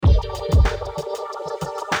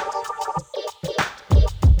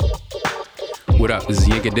What up? This is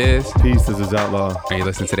Yinka Diz. Peace, this is Outlaw. And you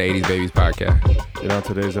listen to the 80s Babies podcast. And on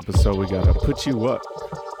today's episode, we got to put you up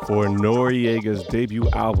for Noreaga's debut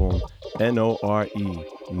album, N-O-R-E,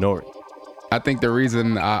 Nori. I think the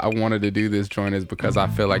reason I wanted to do this joint is because I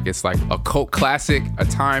feel like it's like a cult classic, a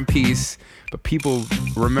timepiece, but people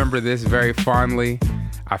remember this very fondly.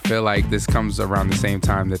 I feel like this comes around the same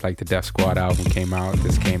time that like the Def Squad album came out.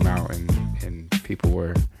 This came out and people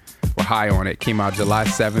were high on it. Came out July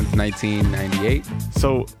 7th, 1998.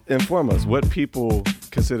 So inform us, what people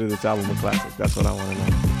consider this album a classic? That's what I want to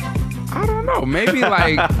know. I don't know. Maybe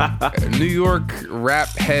like New York rap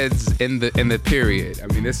heads in the period. I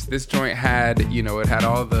mean, this joint had, you know, it had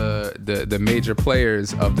all the major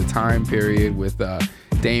players of the time period with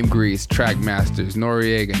Dame Grease, Trackmasters,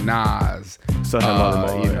 Noreaga, Nas,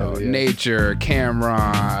 Nature,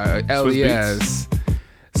 Cameron, LES.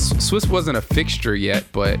 Swiss wasn't a fixture yet,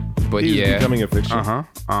 but He's yeah, becoming a fixture.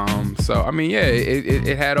 So I mean, yeah,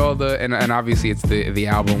 it had all the and obviously it's the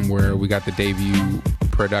album where we got the debut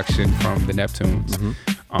production from the Neptunes.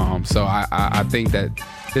 So I think that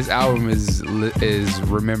this album is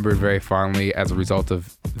remembered very fondly as a result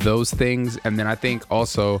of those things, and then I think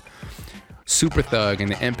also Super Thug and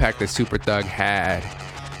the impact that Super Thug had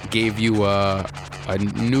gave you a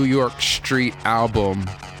New York street album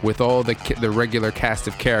with all the regular cast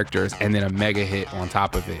of characters and then a mega hit on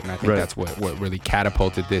top of it. And I think that's what really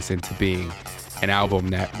catapulted this into being an album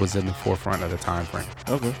that was in the forefront of the time frame.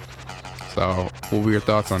 Okay. So what were your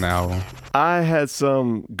thoughts on the album? I had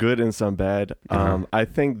some good and some bad. I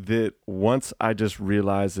think that once I just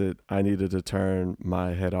realized that I needed to turn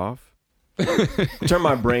my head off, turn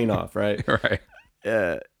my brain off, right?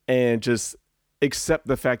 Right. And just accept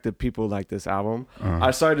the fact that people like this album, I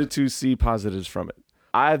started to see positives from it.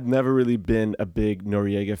 I've never really been a big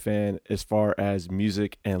Noreaga fan as far as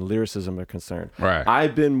music and lyricism are concerned. Right.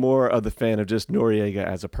 I've been more of the fan of just Noreaga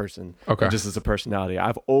as a person, just as a personality.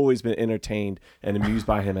 I've always been entertained and amused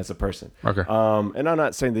by him as a person. Okay. And I'm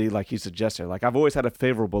not saying that he's a jester. Like, I've always had a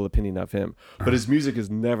favorable opinion of him, but his music has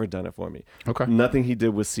never done it for me. Okay. Nothing he did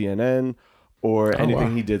with CNN or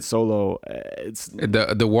anything he did solo. It's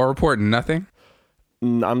the War Report. Nothing.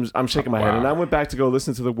 I'm shaking my head, and I went back to go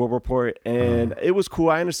listen to the War Report, and it was cool.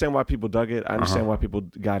 I understand why people dug it. I understand why people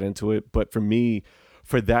got into it, but for me,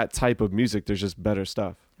 for that type of music, there's just better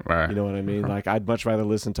stuff. Right. You know what I mean? Like, I'd much rather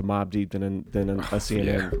listen to Mobb Deep than a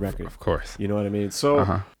CNN record. Of course. You know what I mean?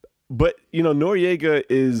 So, but you know, Noreaga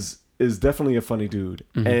is definitely a funny dude,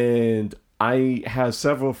 and I have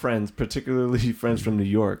several friends, particularly friends from New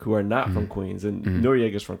York, who are not from Queens, and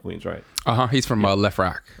Noreaga's from Queens, right? He's from Left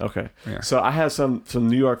Rock. Okay. Yeah. So I have some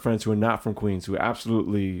New York friends who are not from Queens who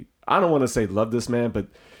absolutely, I don't want to say love this man, but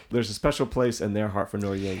there's a special place in their heart for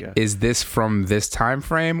Noreaga. Is this from this time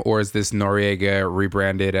frame, or is this Noreaga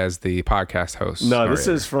rebranded as the podcast host? No, Noreaga? This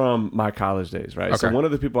is from my college days, right? Okay. So one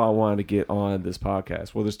of the people I wanted to get on this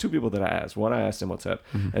podcast, well, there's two people that I asked. One, I asked Imhotep,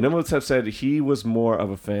 and Imhotep said he was more of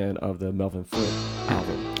a fan of the Melvin Flint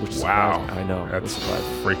album, which is surprising. I know. That's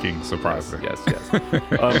freaking surprising. Yes.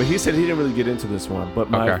 But he said he didn't really get into this one.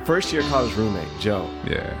 But my first year college roommate, Joe.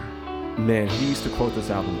 Yeah. Man, he used to quote this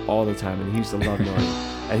album all the time, and he used to love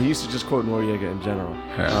Noreaga. And he used to just quote Noreaga in general.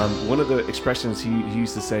 Yeah. One of the expressions he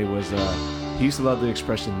used to say was, he used to love the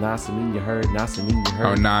expression, "Nas I mean you heard, Nas I mean you heard."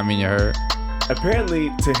 Oh, nah, I mean you heard. Apparently,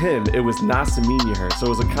 to him, it was Nas I mean you heard. So it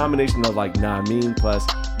was a combination of like, nah, I mean, plus,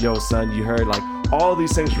 yo, son, you heard, like, all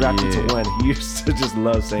these things wrapped into one. He used to just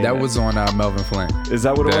love saying that. That was on Melvin Flint. Is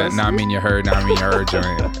that what it was? Nah, I mean you heard, nah, I mean you heard,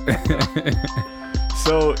 joint.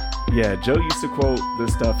 So, yeah, Joe used to quote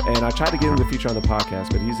this stuff, and I tried to get him to feature on the podcast,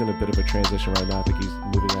 but he's in a bit of a transition right now. I think he's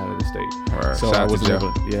moving out of the state. Right. So I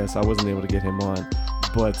wasn't able to get him on.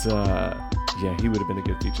 But, yeah, he would have been a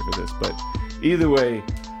good feature for this. But either way,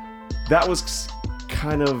 that was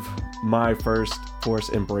kind of my first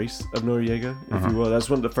forced embrace of Noreaga, if you will. That's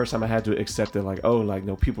one of the first time I had to accept it, like, oh, like,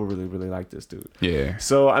 no, people really, really like this dude. Yeah.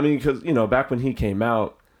 So, I mean, because, you know, back when he came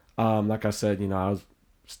out, like I said, you know, I was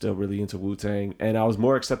still really into Wu-Tang, and I was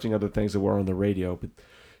more accepting of the things that were on the radio, but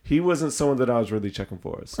he wasn't someone that I was really checking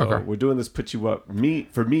for. So we're doing this Put You Up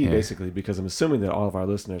basically, because I'm assuming that all of our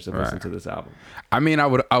listeners have listened to this album. I mean, I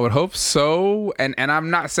would hope so, and I'm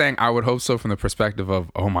not saying I would hope so from the perspective of,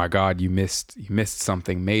 oh my God, you missed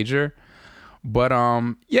something major. But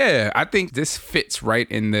yeah, I think this fits right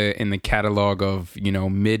in the catalog of, you know,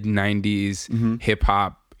 mid 90s hip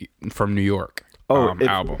hop from New York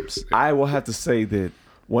albums. I will have to say that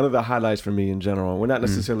one of the highlights for me in general, we're not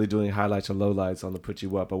necessarily doing highlights or lowlights on the Put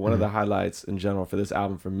You Up, but one of the highlights in general for this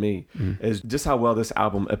album for me is just how well this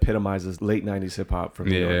album epitomizes late 90s hip hop for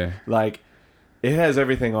me. Like, It has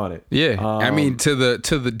everything on it. Yeah, I mean to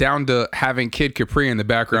the down to having Kid Capri in the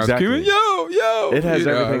background. Exactly. Yo. It has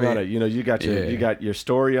everything on it. You know, you got your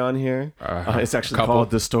story on here. It's actually called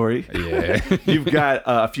The Story. Yeah. You've got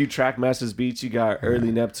a few Trackmasters beats. You got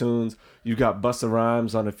early Neptunes. You got Busta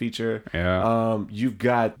Rhymes on the feature. Yeah. You've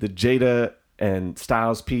got the Jada and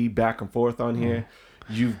Styles P back and forth on here.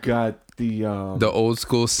 You've got the old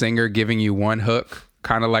school singer giving you one hook,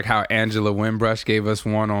 kind of like how Angela Winbrush gave us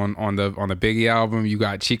one on the Biggie album. You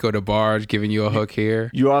got Chico DeBarge giving you a hook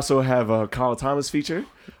here. You also have a Carl Thomas feature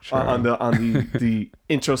on the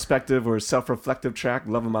introspective or self-reflective track,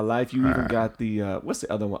 "Love of My Life." You even got the what's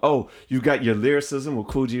the other one? Oh, you got your lyricism with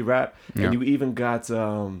Cool G Rap, and you even got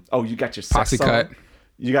you got your sex Posse song. Cut.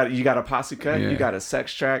 You got a Posse Cut. Yeah. You got a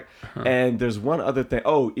sex track, and there's one other thing.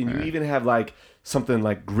 Oh, and you even have like something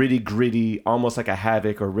like gritty, almost like a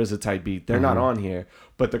Havoc or RZA type beat. They're not on here,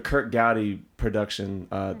 but the Kurt Gowdy production,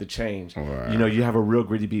 The Change. You know, you have a real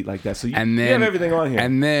gritty beat like that. So you have everything on here.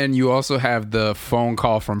 And then you also have the phone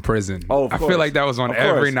call from prison. Oh, of I course. feel like that was on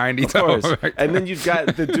every 90s album. And then you've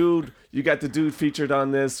got the dude. You got the dude featured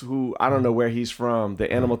on this who I don't know where he's from.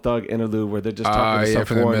 The Animal Thug interlude where they're just talking to some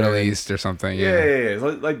from the foreigner. Middle East or something. Yeah.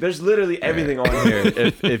 Like there's literally everything on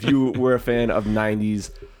here. If you were a fan of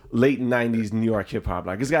late 90s New York hip hop,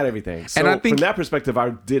 like it's got everything. So and I think, from that perspective, I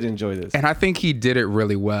did enjoy this. And I think he did it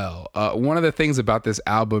really well. One of the things about this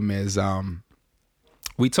album is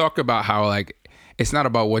we talk about how like it's not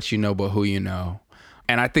about what you know, but who you know.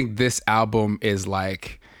 And I think this album is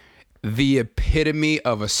like the epitome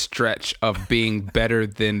of a stretch of being better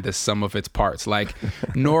than the sum of its parts. Like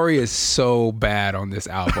Nori is so bad on this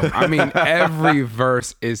album. I mean, every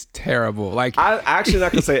verse is terrible. Like I actually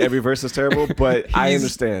not gonna say every verse is terrible, but I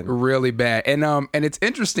understand. Really bad. And it's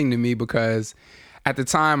interesting to me because at the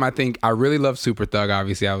time, I think I really loved Super Thug.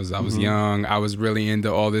 Obviously, I was young. I was really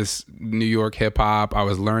into all this New York hip hop. I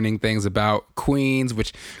was learning things about Queens,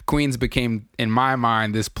 which Queens became, in my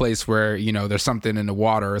mind, this place where, you know, there's something in the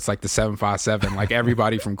water. It's like the 757. Like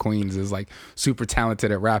everybody from Queens is like super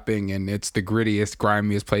talented at rapping, and it's the grittiest,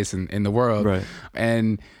 grimiest place in the world. Right.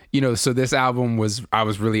 And you know, so this album I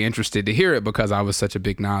was really interested to hear it because I was such a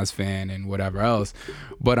big Nas fan and whatever else.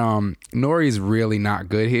 But Nori's really not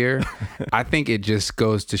good here. I think it just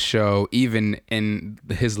goes to show, even in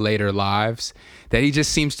his later lives, that he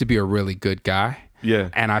just seems to be a really good guy. Yeah.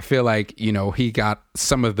 And I feel like, you know, he got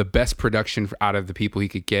some of the best production out of the people he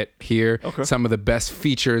could get here. Okay. Some of the best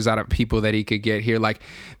features out of people that he could get here. Like,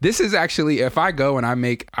 this is actually, if I go and I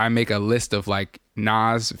make a list of like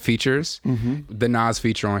Nas features, the Nas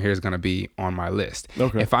feature on here is going to be on my list.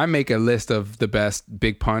 Okay. If I make a list of the best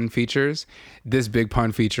Big Pun features, this Big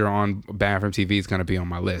Pun feature on Banned from TV is going to be on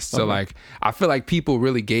my list. So like, I feel like people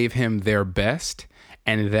really gave him their best,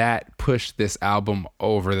 and that pushed this album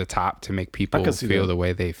over the top to make people feel the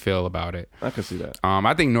way they feel about it. I can see that.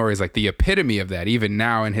 I think Nori is like the epitome of that. Even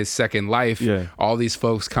now in his second life, all these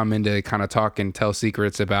folks come in to kind of talk and tell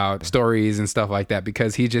secrets about stories and stuff like that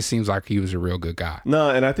because he just seems like he was a real good guy. No,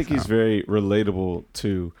 and I think he's very relatable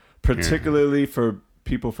too, particularly for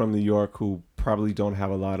people from New York who probably don't have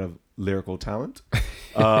a lot of lyrical talent.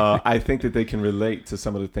 I think that they can relate to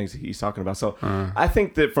some of the things that he's talking about. So I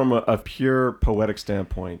think that from a pure poetic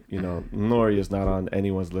standpoint, you know, Nori is not on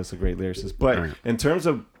anyone's list of great lyricists. But in terms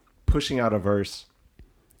of pushing out a verse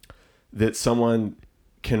that someone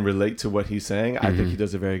can relate to what he's saying, I think he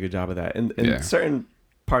does a very good job of that. And certain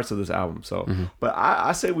parts of this album. So, but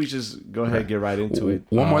I say we just go ahead and get right into it.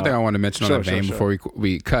 One more thing I want to mention on that vein before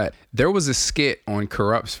we cut. There was a skit on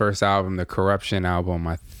Corrupt's first album, the Corruption album,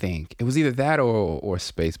 I think. It was either that or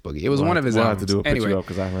Space Boogie. It was one of his albums. We'll have to do a picture up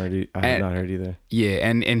because I have not heard either. Yeah,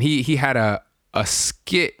 and he had a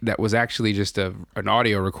skit that was actually just an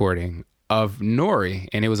audio recording of Nori,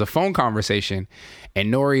 and it was a phone conversation,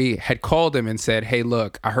 and Nori had called him and said, "Hey,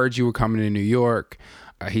 look, I heard you were coming to New York."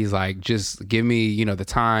 He's like, just give me, you know, the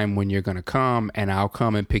time when you're gonna come, and I'll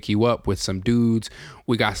come and pick you up with some dudes.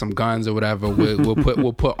 We got some guns or whatever.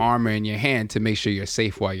 We'll put armor in your hand to make sure you're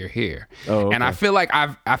safe while you're here. Oh, okay. And I feel like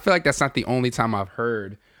that's not the only time I've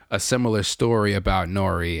heard a similar story about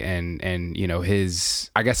Nori and you know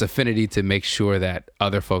his, I guess, affinity to make sure that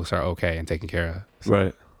other folks are okay and taken care of. So.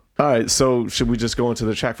 Right. All right. So should we just go into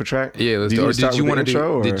the track for track? Yeah. Let's do. Did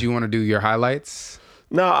you want to do your highlights?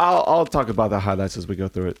 No, I'll talk about the highlights as we go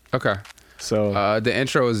through it. Okay. So the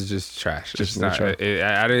intro is just trash. Just not,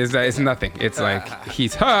 it's nothing. It's like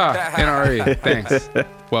he's NRE. Thanks.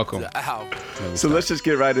 Welcome. So let's just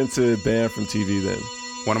get right into Banned from TV then.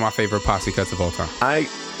 One of my favorite posse cuts of all time.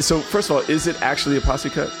 So first of all, is it actually a posse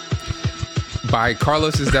cut? By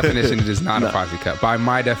Carlos's definition, it is not a posse cut. By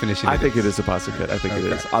my definition, I think it is a posse cut. I think it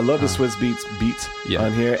is. I love the Swiss beats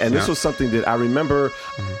on here, and this was something that I remember.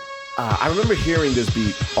 I remember hearing this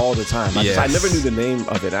beat all the time. I never knew the name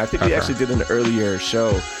of it. I think we actually did an earlier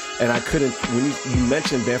show, and I couldn't. When you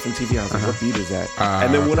mentioned Band from TV, I was like, "What beat is that?"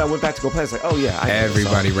 And then when I went back to go play, I was like, "Oh yeah,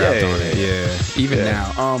 everybody rapped on it." Yeah, even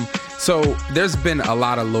now. So there's been a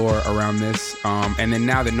lot of lore around this, and then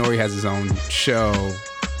now that Nori has his own show,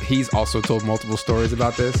 he's also told multiple stories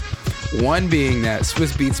about this. One being that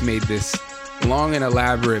Swiss Beats made this long and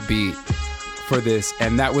elaborate beat for this,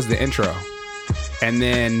 and that was the intro. And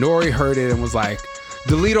then Nori heard it and was like,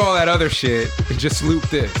 delete all that other shit and just loop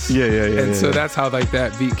this. Yeah. And so that's how like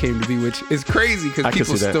that beat came to be, which is crazy because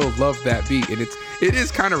people still love that beat, and it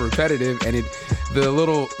is kind of repetitive. And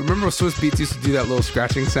remember Swiss Beats used to do that little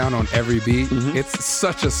scratching sound on every beat? Mm-hmm. It's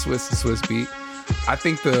such a Swiss beat. I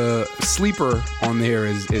think the sleeper on there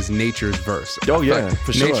is Nature's verse. Oh yeah,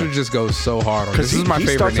 for sure. Nature just goes so hard on this. This is my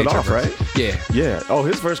favorite Nature off, verse. Right? Yeah. Oh,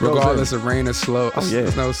 his verse goes regardless of rain or snow,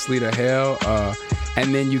 sleet or hail.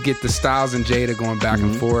 And then you get the Styles and Jada going back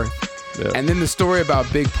and forth. Yep. And then the story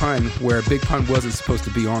about Big Pun, where Big Pun wasn't supposed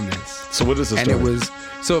to be on this. So what is the story? And it was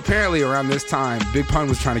so apparently around this time, Big Pun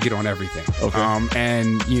was trying to get on everything. Okay.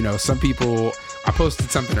 And some people. I posted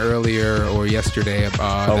something earlier or yesterday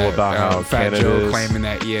about how Fat Joe claiming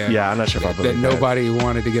that I'm not sure if I believe that nobody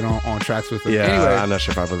wanted to get on tracks with him. Yeah, anyway, I'm not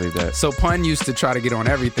sure if I believe that. So Pun used to try to get on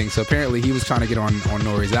everything. So apparently he was trying to get on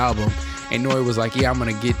Nori's album, and Nori was like, "Yeah, I'm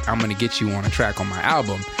gonna get you on a track on my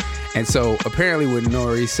album." And so apparently what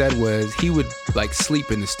Nori said was he would like sleep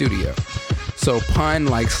in the studio. So Pun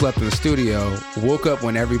like slept in the studio, woke up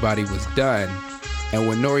when everybody was done. And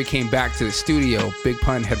when Nori came back to the studio, Big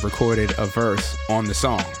Pun had recorded a verse on the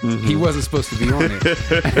song. Mm-hmm. He wasn't supposed to be on it.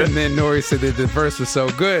 And then Nori said that the verse was so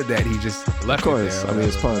good that he just left it there. I mean,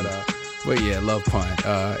 it's Pun. But yeah, love Pun.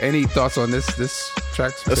 Any thoughts on this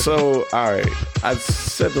track specifically? So, all right. I've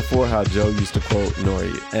said before how Joe used to quote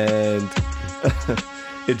Nori. And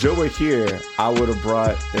if Joe were here, I would have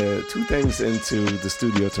brought two things into the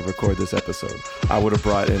studio to record this episode. I would have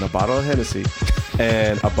brought in a bottle of Hennessy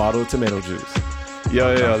and a bottle of tomato juice.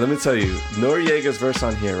 Yo, let me tell you, Noriega's verse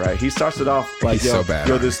on here, right? He starts it off like, so bad,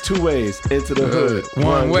 there's two ways into the hood,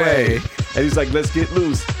 one way. And he's like, let's get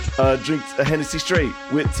loose, drink a Hennessy straight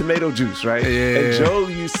with tomato juice, right? Yeah. And Joe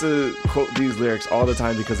used to quote these lyrics all the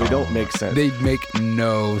time because they don't make sense. They make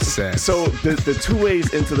no sense. So the two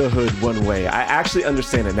ways into the hood, one way. I actually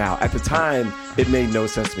understand it now. At the time, it made no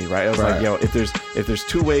sense to me, right? I was like, if there's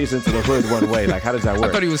two ways into the hood, one way, like how does that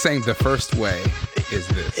work? I thought he was saying the first way is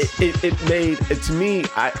this. It made to me.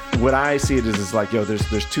 What I see it is like,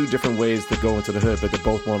 there's two different ways to go into the hood, but they're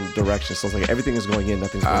both one direction. So it's like everything is going in,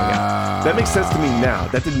 nothing's going out. That makes sense to me now.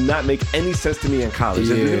 That did not make any sense to me in college.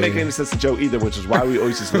 It didn't make any sense to Joe either, which is why we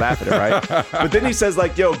always used to laugh at it, right? But then he says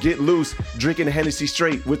like, get loose, drinking Hennessy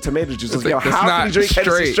straight with tomato juice. It's like, how can you drink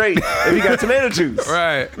Hennessy straight if you got tomato juice?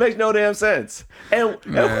 Right. Makes no damn sense. And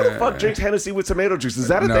who the fuck drinks Hennessy with tomato juice? Is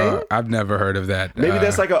that a thing? I've never heard of that. Maybe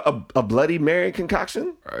that's like a Bloody Mary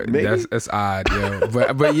concoction? Maybe? That's odd, yo.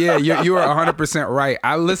 But yeah, you are 100% right.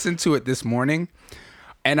 I listened to it this morning,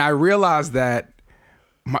 and I realized that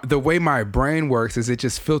the way my brain works is it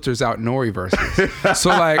just filters out Nori verses. So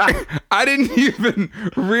like, I didn't even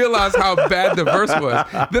realize how bad the verse was.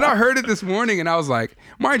 Then I heard it this morning, and I was like,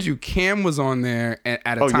 mind you, Cam was on there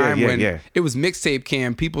at a time when it was mixtape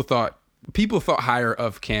Cam. People thought higher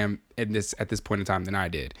of Cam at this point in time than I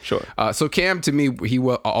did. Sure. So Cam, to me, he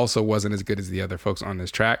also wasn't as good as the other folks on this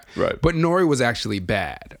track. Right. But Nori was actually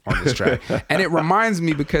bad on this track. And it reminds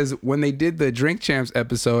me because when they did the Drink Champs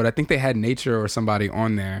episode, I think they had Nature or somebody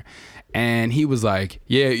on there. And he was like,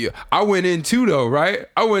 yeah, I went in too though, right?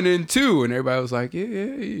 I went in too. And everybody was like, yeah,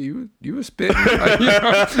 you were spitting. Like,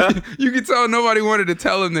 you could tell nobody wanted to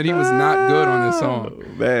tell him that he was not good on this song. Oh,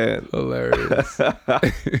 man. Hilarious.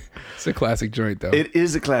 It's a classic joint though. It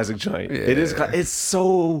is a classic joint. Yeah. It is. It's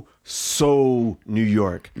so New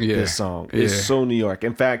York, this song. It's so New York.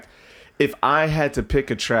 In fact, if I had to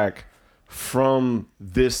pick a track from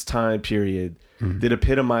this time period that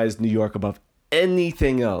epitomized New York above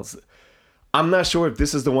anything else, I'm not sure if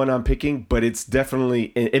this is the one I'm picking, but it's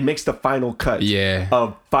definitely, it makes the final cut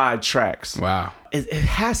of 5 tracks. Wow. It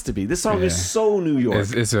has to be. This song is so New York.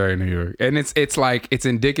 It's very New York. And it's like, it's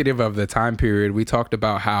indicative of the time period. We talked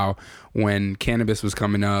about how when Cannabis was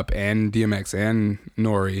coming up and DMX and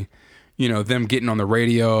Nori, them getting on the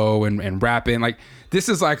radio and rapping. Like, this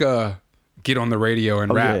is like a get on the radio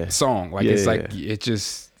and rap song. Like, it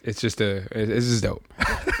It's just dope.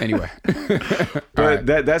 Anyway. But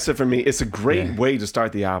that's it for me. It's a great way to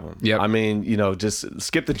start the album. Yep. I mean, just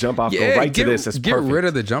skip the jump off, go right to this. It's get perfect. rid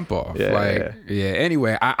of the jump off.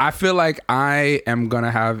 Anyway, I feel like I am going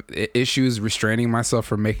to have issues restraining myself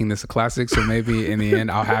from making this a classic. So maybe in the end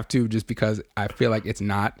I'll have to, just because I feel like it's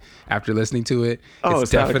not, after listening to it.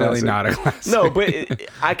 It's definitely not a classic. No, but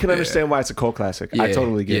I can understand why it's a cult classic. I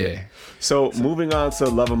totally get it. So moving on to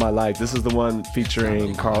Love of My Life. This is the one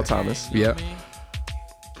featuring Carl Thomas. Yep.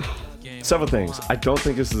 Several things. I don't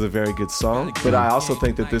think this is a very good song, but I also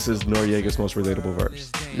think that this is Noriega's most relatable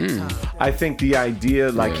verse. I think the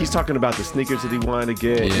idea, like, he's talking about the sneakers that he wanted to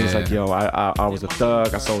get. He's like, yo, I was a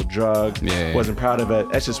thug. I sold drugs. Wasn't proud of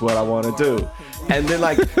it. That's just what I want to do. And then,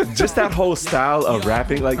 like, just that whole style of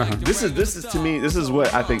rapping, like, this is to me, this is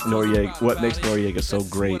what I think what makes Noriega so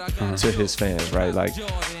great to his fans, right? Like,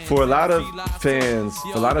 for a lot of fans,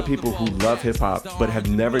 a lot of people who love hip hop but have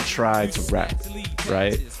never tried to rap,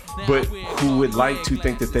 right? But who would like to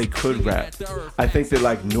think that they could rap. I think that,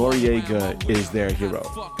 like, Noriega is their hero,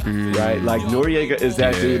 right? Like, Noriega is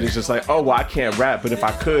that dude that's just like, oh, well, I can't rap, but if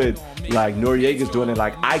I could, like, Noriega's doing it,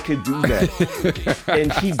 like, I could do that.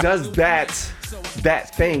 And he does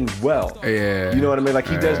that thing well. Yeah. You know what I mean? Like,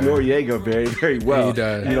 he does Noriega very, very well. He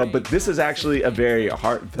does. You know, but this is actually a very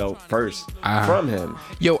heartfelt verse from him.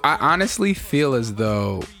 Yo, I honestly feel as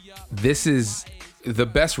though this is the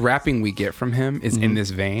best rapping we get from him is in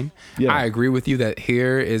this vein. I agree with you that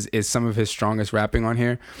here is some of his strongest rapping on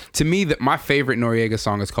here. To me, my favorite Noriega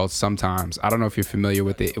song is called Sometimes. I don't know if you're familiar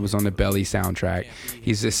with it. It was on the Belly soundtrack.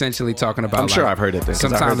 He's essentially talking about, I'm sure I've heard it then.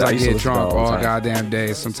 Sometimes I get drunk all goddamn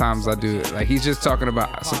day. Sometimes I do it. Like, he's just talking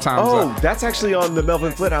about sometimes. That's actually on the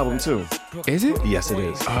Melvin Flint album too. Is it? Yes, it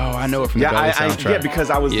is. Oh, I know it from the Belly soundtrack.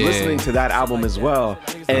 Because I was listening to that album as well,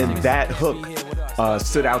 and that hook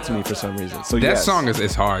stood out to me for some reason. So that song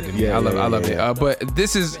is hard to me. I love it. Yeah. But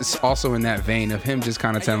this is also in that vein of him just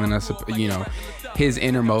kind of telling us, you know, his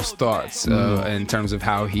innermost thoughts in terms of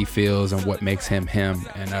how he feels and what makes him him.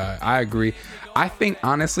 And I agree. I think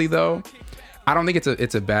honestly though, I don't think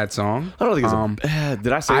it's a bad song. I don't think it's bad.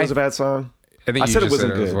 Did I say it was a bad song? I think I said it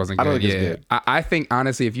wasn't good. I don't think it's good. I think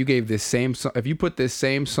honestly, if you gave this if you put this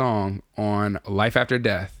same song on Life After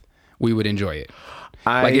Death, we would enjoy it.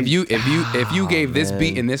 Like if you gave this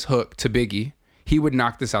beat and this hook to Biggie, he would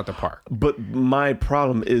knock this out the park. But my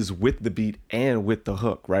problem is with the beat and with the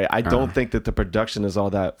hook, right? I don't think that the production is all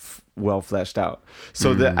that well fleshed out.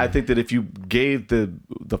 So that I think that if you gave the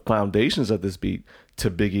foundations of this beat to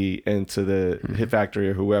Biggie and to the Hit Factory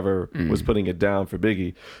or whoever was putting it down for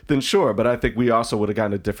Biggie, then sure. But I think we also would have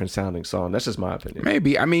gotten a different sounding song. That's just my opinion.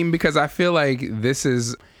 Maybe. I mean, because I feel like this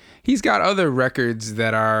is... He's got other records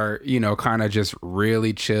that are, you know, kind of just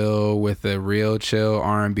really chill with a real chill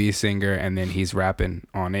R&B singer, and then he's rapping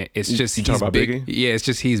on it. It's just you talking about Biggie? Yeah, it's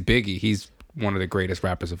just he's Biggie. He's one of the greatest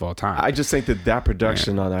rappers of all time. I just think that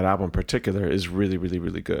production on that album in particular is really, really,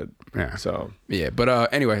 really good. Yeah. So yeah,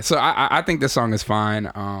 but anyway, so I think this song is fine.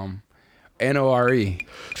 NORE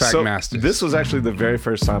Trackmasters. This was actually the very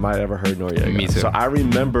first time I ever heard Noriega. Me too. So I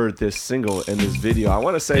remember this single in this video. I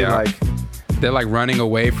want to say like... They're like running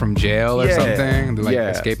away from jail or something. They're like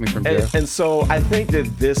escaping from jail. And so I think that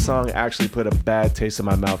this song actually put a bad taste in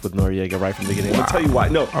my mouth with Noriega right from the beginning. Wow. I'll tell you why.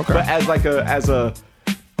 No, but as a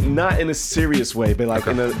not in a serious way, but like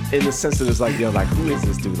in the sense that it's like, you know, like, who is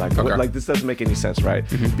this dude? Like, like this doesn't make any sense, right?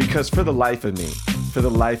 Because for the life of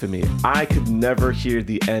me, I could never hear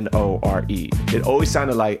the N-O-R-E. It always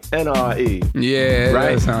sounded like N-R-E. Yeah,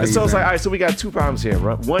 right? And so it's like, all right, so we got two problems here,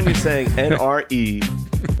 right? One, you're saying N-R-E.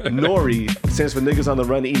 Nori stands for niggas on the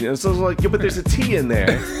run eating. And so it's like, yeah, but there's a T in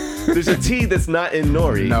there. There's a T that's not in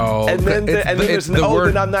Nori. No. And then there's an O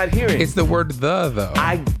that I'm not hearing. It's the word though.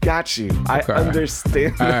 I got you. I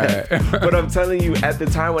understand that. Right. But I'm telling you, at the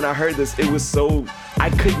time when I heard this, it was so... I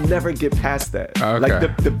could never get past that.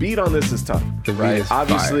 Like, the beat on this is tough. The beat right? is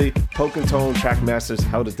Obviously, Poke and Tone, Trackmasters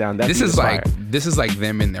held it down. This is like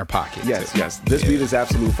them in their pocket. Yes. This beat is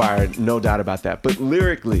absolute fire. No doubt about that. But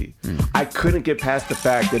lyrically, I couldn't get past the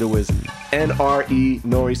fact that it was N-R-E.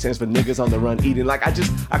 Nori stands for niggas on the run eating. Like,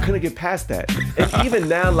 I couldn't get past that. And even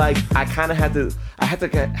now, like, I kind of had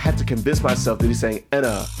to convince myself that he's saying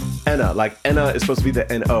Enna. Like, Enna is supposed to be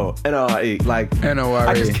the N-O. N-R-E. Like, N-O-R-E.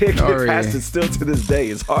 I just can't get past it still to this day.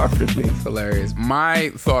 It's hard for me. It's hilarious.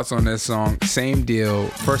 My thoughts on this song, same deal.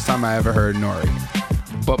 First time I ever heard Nori.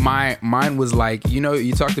 But mine was like, you know,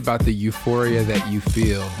 you talked about the euphoria that you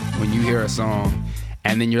feel when you hear a song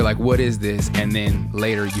and then you're like, what is this? And then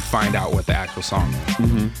later you find out what the actual song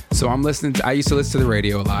is. So I used to listen to the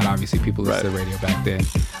radio a lot. Obviously people listened to the radio back then.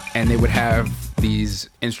 And they would have these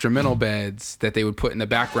instrumental beds that they would put in the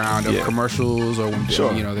background of commercials or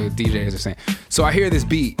when you know the DJs are saying. So I hear this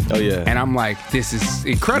beat. Oh yeah. And I'm like, this is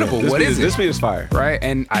incredible. What is it? This beat is fire. Right?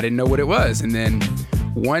 And I didn't know what it was. And then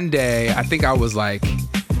one day, I think I was like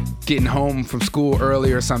getting home from school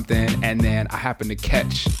early or something, and then I happened to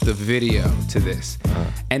catch the video to this.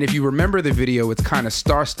 And if you remember the video, it's kind of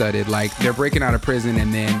star-studded. Like they're breaking out of prison,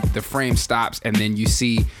 and then the frame stops, and then you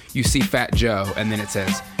see Fat Joe, and then it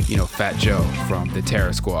says, you know, Fat Joe from the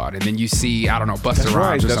Terror Squad, and then you see, I don't know, Busta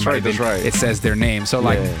Rhymes or somebody. That's right. It says their name. So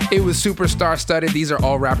like it was super star-studded. These are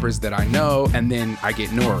all rappers that I know, and then I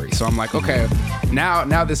get Nori. So I'm like, okay,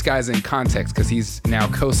 now this guy's in context because he's now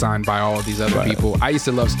co-signed by all of these other people. I used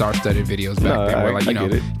to love star-studded videos back then, where like, you know,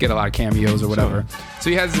 get a lot of cameos or whatever. So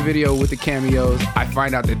he has the video with the cameos. I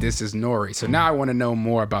find out that this is Nori. So now I want to know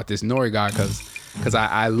more about this Nori guy because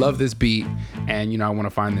I love this beat, and you know, I want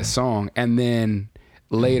to find this song. And then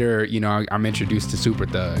later, you know, I'm introduced to Super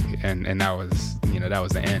Thug, and that was, you know, that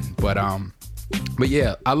was the end. But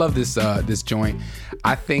yeah, I love this joint.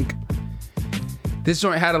 I think this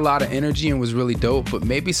joint had a lot of energy and was really dope, but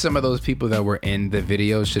maybe some of those people that were in the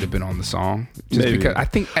video should have been on the song. Just maybe. Because I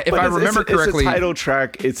think, if I remember correctly, it's a title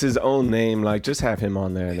track. It's his own name. Like, just have him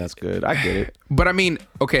on there, and that's good. I get it. But I mean,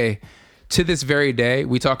 okay, to this very day,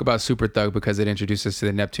 we talk about Super Thug because it introduced us to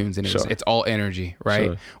the Neptunes, and it's all energy, right?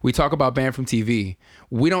 Sure. We talk about Banned from TV.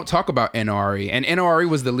 We don't talk about NRE, and NRE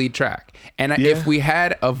was the lead track. And if we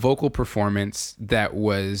had a vocal performance that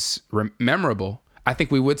was memorable, I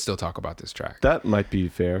think we would still talk about this track. That might be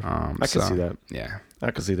fair. I can see that. Yeah.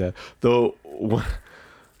 I can see that. Though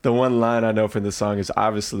the one line I know from the song is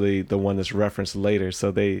obviously the one that's referenced later.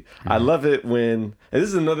 So I love it when, and this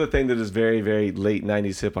is another thing that is very, very late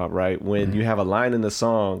 90s hip hop, right? When you have a line in the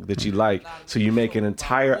song that you like, so you make an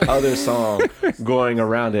entire other song going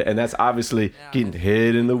around it. And that's obviously getting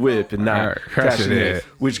head in the whip and not crashing it,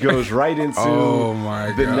 which goes right into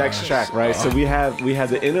the next track, right? So we have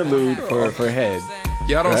the interlude for head.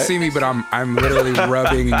 Y'all don't see me, but I'm literally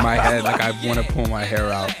rubbing my head like I want to pull my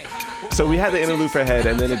hair out. So we had the interlude for Head,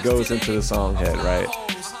 and then it goes into the song Head, right?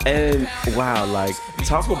 And wow, like,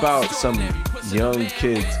 talk about some young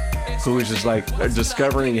kids who is just like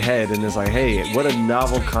discovering Head, and it's like, hey, what a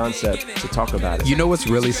novel concept to talk about it. You know what's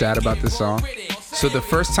really sad about this song? So the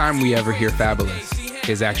first time we ever hear Fabulous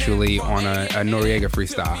is actually on a Noriega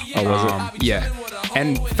freestyle. Oh, was it? Yeah.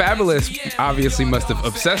 And Fabulous obviously must have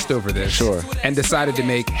obsessed over this. Sure. And decided to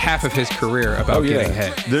make half of his career about getting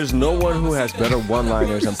head. There's no one who has better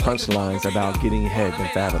one-liners and punchlines about getting head than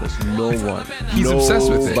Fabulous. No one. He's obsessed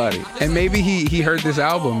with it. And maybe he heard this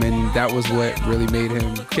album and that was what really made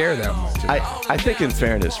him care that much. I think in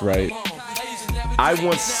fairness, right? I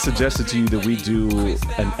once suggested to you that we do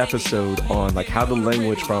an episode on like how the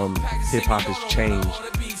language from hip hop has changed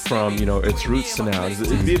from, you know, its roots to now.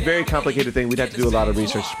 It'd be a very complicated thing. We'd have to do a lot of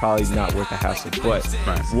research. It's probably not worth the hassle. But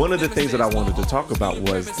one of the things that I wanted to talk about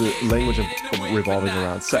was the language of revolving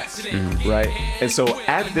around sex, right? And so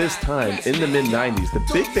at this time, in the mid-90s, the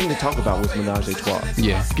big thing to talk about was menage a trois.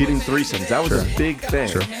 Yeah. Getting threesomes. That was a big thing.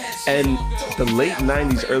 Sure. And the late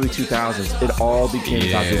 90s, early 2000s, it all became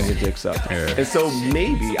about getting your dick sucked. Yeah. And so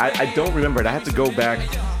maybe, I don't remember it. I have to go back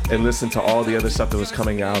and listen to all the other stuff that was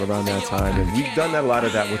coming out around that time. And we've done a lot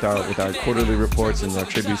of that with our quarterly reports and our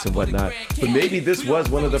tributes and whatnot. But maybe this was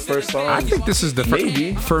one of the first songs. I think this is the first.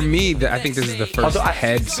 Maybe. For me, I think this is the first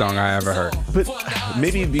Head song I ever heard. But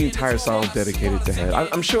maybe the entire song dedicated to Head.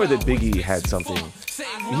 I'm sure that Biggie had something.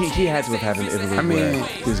 He had to have had an interlude where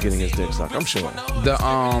he was getting his dick sucked. I'm sure.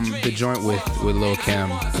 The joint with Lil' Kim,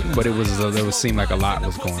 but it was there seemed like a lot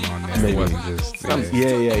was going on there. Maybe. It wasn't just Yeah.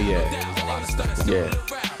 There was a lot of stuff going on.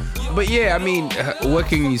 But yeah, I mean, what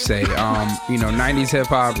can you say? You know, 90s hip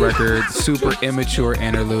hop record, super immature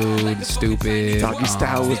interlude, stupid. Doggy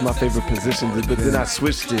style was my favorite position, but then I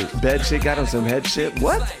switched it. Bad shit got on some head shit.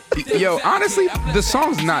 What? Yo, honestly, the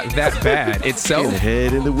song's not that bad itself. Getting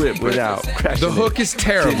head in the whip without crashing The hook is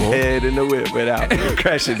terrible. Getting head in the whip without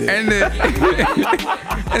crashing it.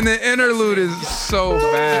 And the interlude is so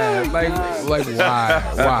bad. Like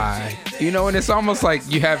why? You know, and it's almost like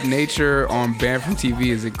you have Nature on Banned from TV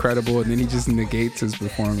is incredible, and then he just negates his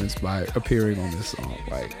performance by appearing on this song.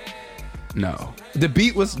 Like, no. The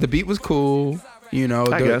beat was cool. You know,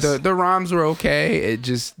 the rhymes were okay. It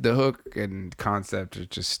just, the hook and concept are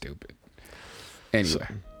just stupid. Anyway,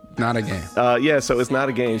 not a game. So it's not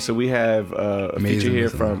a game. So we have a feature here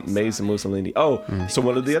from Maze and Mussolini. So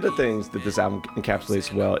one of the other things that this album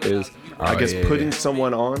encapsulates well is, putting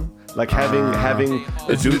someone on Like having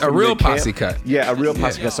a dude a from real your camp- posse cut. Yeah, a real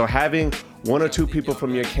posse cut. So having one or two people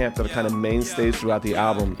from your camp that are kind of mainstays throughout the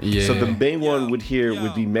album. Yeah. So the main one would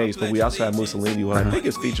be Maze, but we also have Mussolini, who I think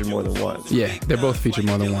is featured more than once. Yeah, they're both featured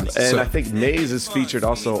more than once. And I think Maze is featured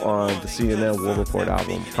also on the CNN War Report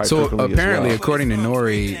album. quite So frequently apparently, as well. according to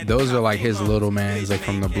Nori, those are like his little mans, like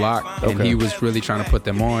from the block, and Okay. he was really trying to put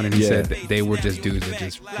them on. And he Yeah. said that they were just dudes that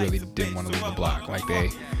just really didn't want to leave the block. Like they,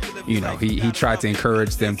 he tried to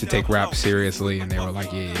encourage them to take rap seriously, and they were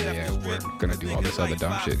like, yeah, we're gonna do all this other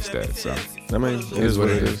dumb shit instead. So I mean, it it is what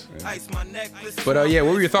it is. But yeah,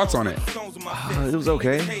 what were your thoughts on it? It was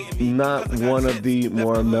okay. Not one of the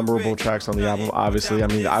more memorable tracks on the album, obviously. I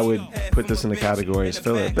mean, I would put this in the category as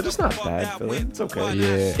filler, but it's not bad filler. It's okay.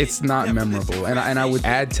 Yeah, it's not memorable, and I would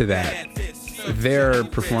add to that, their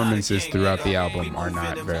performances throughout the album are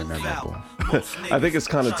not very memorable. I think it's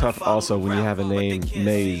kind of tough also when you have a name,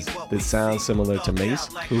 Maze, that sounds similar to Mace,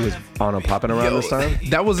 who was on and popping around this time.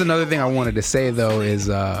 That was another thing I wanted to say though, is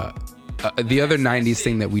the other 90s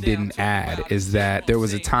thing that we didn't add is that there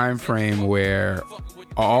was a time frame where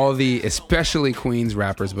all the, especially Queens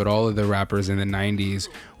rappers, but all of the rappers in the 90s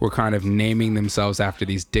were kind of naming themselves after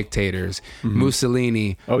these dictators.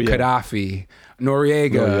 Mussolini, Gaddafi,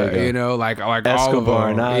 Noriega, like all of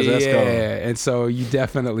Escobar, them. Nas Yeah, Escobar. and so you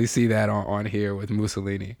definitely see that on here with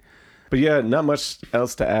Mussolini. But yeah, not much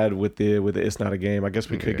else to add with the It's Not a Game. I guess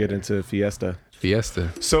we could get into Fiesta.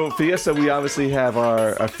 So Fiesta, we obviously have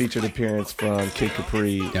our featured appearance from Kid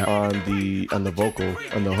Capri on the vocal,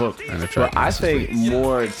 on the hook. And the track but I master's think beat.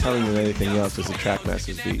 more telling than anything else is the track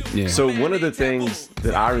master's beat. Yeah. So one of the things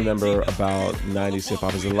that I remember about 90s hip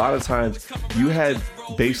hop is a lot of times you had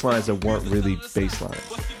bass lines that weren't really bass lines.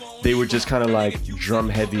 They were just kind of like drum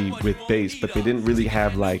heavy with bass, but they didn't really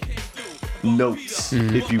have like notes,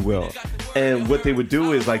 if you will. And what they would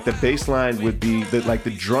do is like the bass line would be the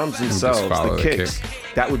drums themselves, follow the the kicks.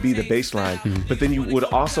 kick. That would be the bass line. But then you would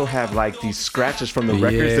also have like these scratches from the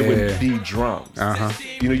records that would be drums.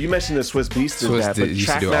 You mentioned the Swiss Beats did Swiss that, but used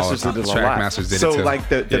to do it all the Trackmasters time. did it a lot. Trackmasters did it so too. like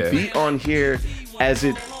the beat on here, as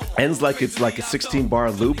it ends like it's like a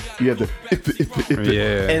 16-bar loop, you have the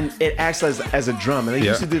and it acts as a drum, and they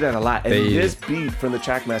used to do that a lot. And this beat from the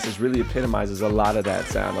Trackmasters really epitomizes a lot of that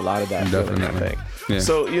sound, a lot of that feeling, I think. Yeah.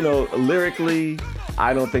 So lyrically,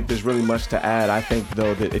 I don't think there's really much to add. I think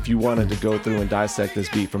though that if you wanted to go through and dissect this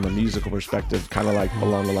beat from a musical perspective, kind of like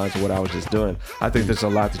along the lines of what I was just doing, I think there's a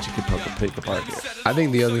lot that you could pick apart here. I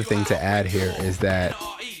think the other thing to add here is that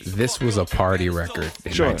this was a party record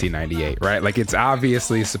in 1998, right? Like it's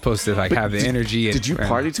obviously supposed to like have the energy. Did you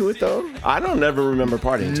party to it though? I don't ever remember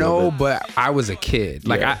partying to it. No, but I was a kid.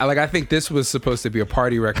 Like I think this was supposed to be a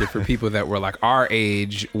party record for people that were like our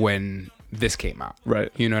age when this came out. Right.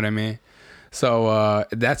 You know what I mean? So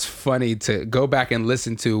that's funny to go back and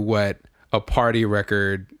listen to what a party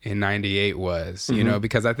record in 98 was, you know,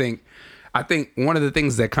 because I think one of the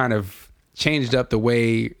things that kind of changed up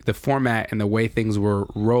the format and the way things were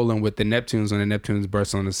rolling with the Neptunes when the Neptunes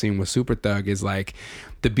burst on the scene with Super Thug is like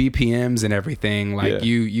the BPMs and everything. Like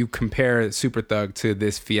you compare Super Thug to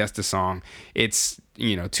this Fiesta song, it's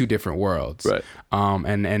two different worlds, right?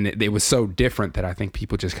 And it was so different that I think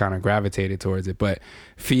people just kind of gravitated towards it. But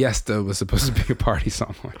Fiesta was supposed to be a party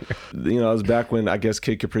song on here. It was back when I guess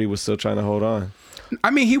Kid Capri was still trying to hold on. I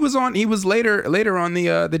mean, he was later on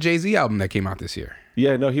the Jay-Z album that came out this year.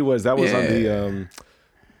 Yeah, no, he was. That was on the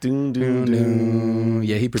Doon Doon Doon.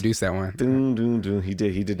 Yeah, he produced that one. Doon Doon Doon. He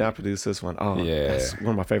did. He did not produce this one. Oh, yeah. That's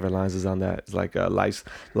one of my favorite lines is on that. It's like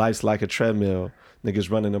life's like a treadmill.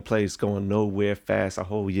 Niggas running in place, going nowhere fast. A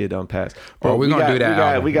whole year done past. Bro, we're gonna do that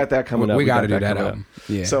album. We got that coming up. We got to do that album.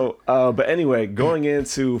 Yeah. So, but anyway, going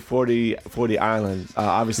into 40 Island,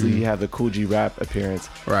 obviously you have the Kool G Rap appearance.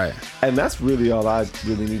 Right. And that's really all I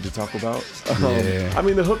really need to talk about. I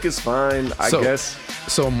mean, the hook is fine, I guess.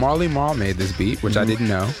 So Marley Marl made this beat, which I didn't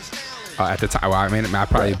know at the time. Well, I mean, I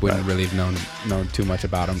probably wouldn't really have known too much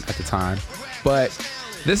about him at the time, but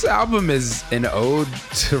this album is an ode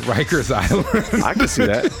to Rikers Island. I can see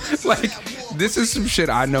that. Like, this is some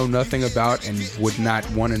shit I know nothing about and would not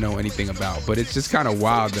want to know anything about. But it's just kind of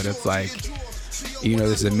wild that it's like,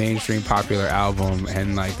 this is a mainstream popular album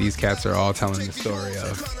and like these cats are all telling the story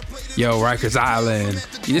of, yo, Rikers Island,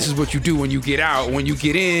 this is what you do when you get out. When you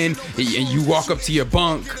get in and you walk up to your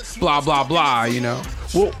bunk, blah, blah, blah,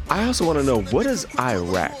 Well, I also want to know, what is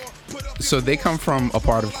Iraq? So they come from a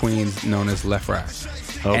part of Queens known as Left Rack.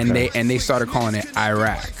 Okay. and they started calling it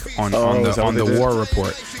Iraq on is that on what the they did? war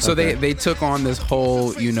report. So Okay. they took on this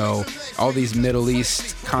whole, you know, all these Middle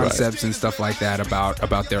East concepts and stuff like that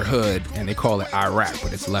about their hood, and they call it Iraq,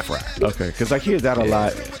 but it's left rack. Okay, because I hear that a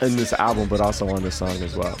lot in this album, but also on this song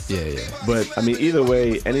as well. Yeah. But I mean, either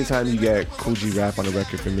way, anytime you get Kool G Rap on a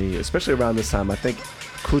record for me, especially around this time, I think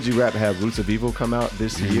Kool G Rap had Roots of Evil come out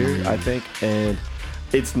this year, I think, and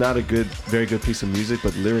it's not a very good piece of music,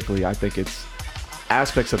 but lyrically, I think it's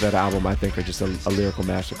aspects of that album I think are just a lyrical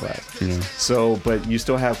masterclass. Yeah. So, but you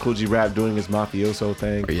still have Kool G Rap doing his mafioso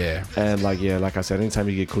thing. Yeah. And like I said, anytime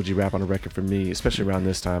you get Kool G Rap on a record for me, especially around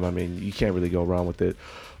this time, I mean, you can't really go wrong with it.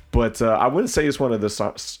 But I wouldn't say it's one of the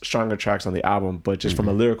stronger tracks on the album, but just from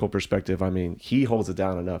a lyrical perspective, I mean, he holds it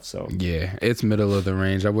down enough. So Yeah, it's middle of the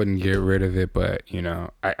range. I wouldn't get rid of it, but you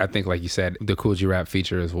know, I think like you said, the Kool G Rap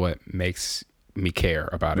feature is what makes me care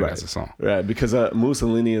about it as a song. Right, because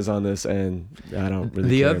Mussolini is on this, and I don't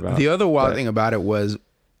really care about The other wild thing about it was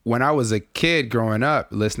when I was a kid growing up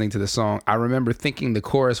listening to the song, I remember thinking the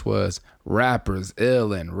chorus was rappers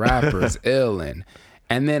illin', rappers illin'.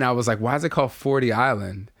 And then I was like, why is it called 40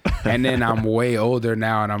 Island? And then I'm way older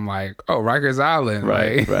now and I'm like, oh, Rikers Island.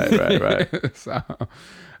 Right.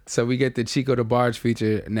 So we get the Chico DeBarge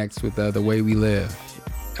feature next with The Way We Live,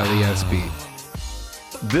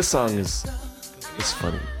 LESB. This song is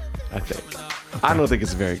funny, I think. I don't think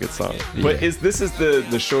it's a very good song, but this is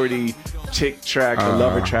the shorty chick track, the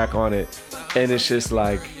lover track on it, and it's just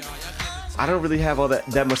like I don't really have all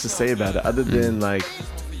that much to say about it, other than like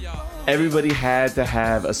everybody had to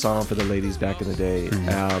have a song for the ladies back in the day.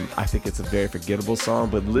 I think it's a very forgettable song,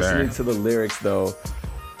 but listening to the lyrics though.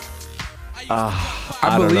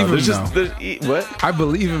 I believe him though. What? I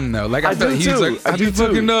believe him though. Like I do he's too. like, I I do be too.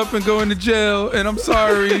 fucking up and going to jail, and I'm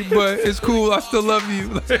sorry, but it's cool. I still love you.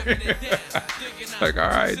 Like, all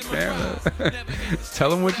right, man.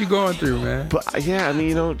 Tell him what you're going through, man. But yeah, I mean,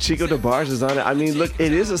 you know, Chico DeBarge is on it. I mean, look,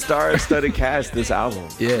 it is a star-studded cast, this album.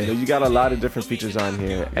 Yeah. You know, you got a lot of different features on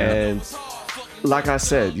here. And like I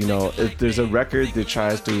said, you know, if there's a record that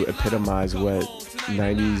tries to epitomize what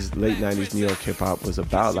late 90s New York hip-hop was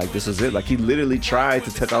about, like, this was it. Like, he literally tried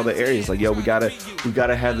to touch all the areas. Like, yo, we gotta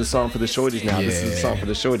have the song for the shorties now. This is the song for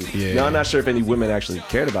the shorties. Yeah. Now, I'm not sure if any women actually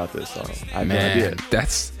cared about this song. I have no idea.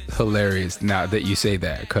 That's hilarious now that you say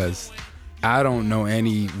that, because I don't know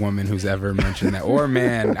any woman who's ever mentioned that, or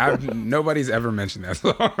man. Nobody's ever mentioned that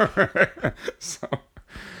song. So,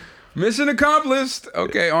 mission accomplished.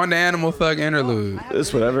 Okay, on the Animal Thug interlude.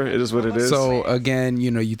 It's whatever. It is what it is. So again,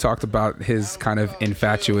 you know, you talked about his kind of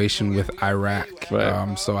infatuation with Iraq.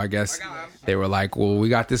 Right. So I guess they were like, well, we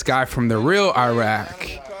got this guy from the real Iraq.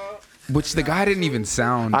 Which the guy didn't even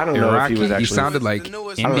sound I don't know Iraqi. if he was actually. He sounded like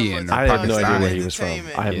Indian or I have no idea where he Pakistani. was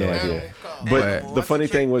from. I have no idea. But the funny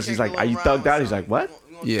thing was, he's like, "Are you thugged out?" He's like, "What?"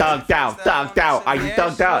 Yeah. Thugged out. Are you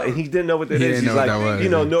thugged out? And he didn't know what that is. He's didn't know like, what that was. you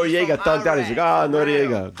know, Noriega thugged out. He's like,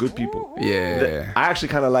 Noriega, good people. Yeah. I actually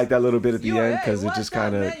kind of like that little bit at the end because it just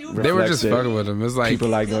kind of They were just fucking with him. It's like people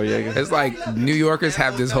like Noriega. It's like New Yorkers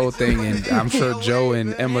have this whole thing, and I'm sure Joe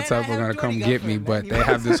and Emma Tuff are gonna come get me, but they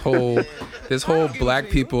have this whole black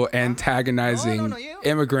people antagonizing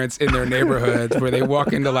immigrants in their neighborhoods, where they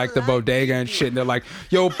walk into like the bodega and shit, and they're like,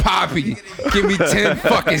 "Yo, Poppy, give me 10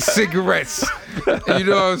 fucking cigarettes," you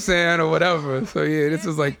know what I'm saying, or whatever. So yeah, this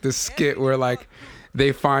is like the skit where like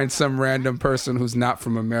they find some random person who's not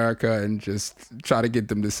from America and just try to get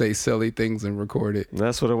them to say silly things and record it.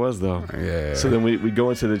 That's what it was, though. Yeah. So then we go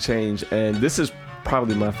into the change, and this is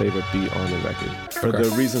probably my favorite beat on the record for the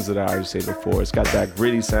reasons that I already said before. It's got that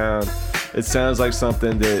gritty sound. It sounds like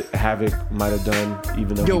something that Havoc might have done,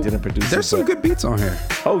 even though he didn't produce it. There's some good beats on here.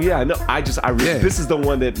 Oh yeah, I know. This is the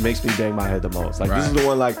one that makes me bang my head the most. Like this is the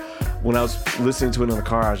one, like when I was listening to it in the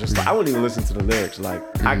car, I was just like, I wouldn't even listen to the lyrics. Like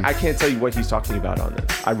I can't tell you what he's talking about on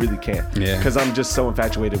this. I really can't. Yeah. Because I'm just so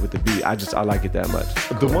infatuated with the beat. I like it that much.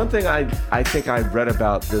 Cool. The one thing I think I read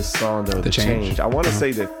about this song though, the change. I want to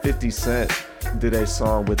say that 50 Cent did a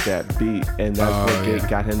song with that beat, and that's what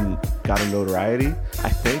got him notoriety. I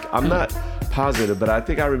think I'm not positive, but I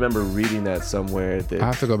think I remember reading that somewhere. That I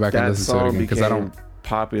have to go back and listen to it again because I don't.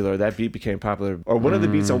 Popular. That beat became popular, or one of the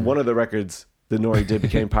beats on one of the records that Nori did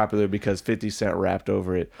became popular because 50 Cent rapped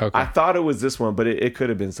over it. Okay. I thought it was this one, but it could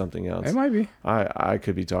have been something else. It might be. I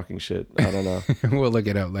could be talking shit. I don't know. We'll look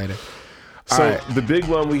it up later. So the big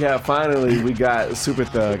one we got we got Super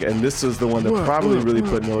Thug, and this is the one that probably really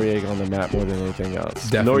put Noriega on the map more than anything else.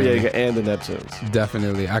 Definitely. Noriega and the Neptunes.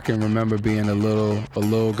 Definitely. I can remember being a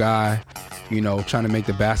little guy, you know, trying to make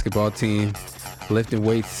the basketball team, lifting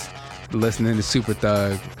weights, listening to Super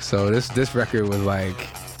Thug. So this record was like,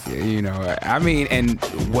 you know, I mean, and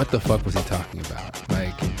what the fuck was he talking about?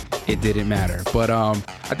 Like, it didn't matter. But I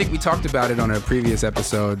think we talked about it on a previous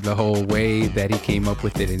episode, the whole way that he came up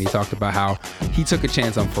with it. And he talked about how he took a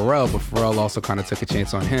chance on Pharrell, but Pharrell also kind of took a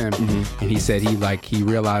chance on him. And he said he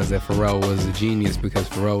realized that Pharrell was a genius because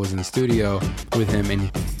Pharrell was in the studio with him, and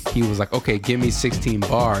he was like, okay, give me 16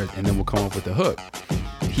 bars and then we'll come up with the hook.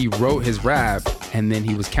 He wrote his rap, and then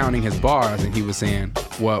he was counting his bars, and he was saying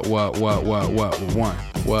what one, what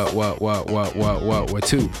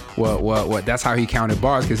two, what. That's how he counted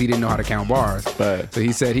bars, because he didn't know how to count bars. Right. So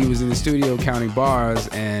he said he was in the studio counting bars,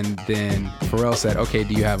 and then Pharrell said, okay,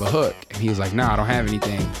 do you have a hook? And he was like, nah, I don't have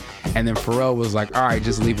anything. And then Pharrell was like, all right,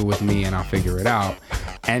 just leave it with me and I'll figure it out.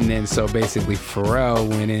 And then so basically Pharrell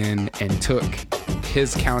went in and took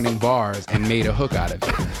his counting bars and made a hook out of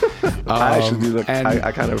it. I actually look,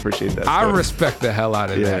 I kind of appreciate that. I respect the hell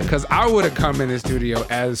out of that, because I would have come in the studio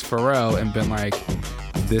as Pharrell and been like,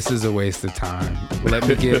 this is a waste of time. Let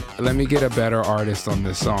me get a better artist on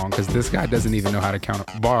this song, because this guy doesn't even know how to count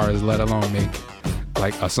bars, let alone make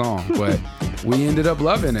like a song. But we ended up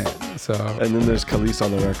loving it. So. And then there's Khalees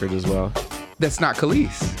on the record as well. That's not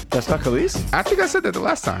Khalees. That's not Khalees? I think I said that the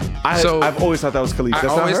last time. I've always thought that was Khalees. I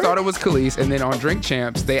always thought it was Khalees. And then on Drink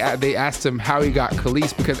Champs, they asked him how he got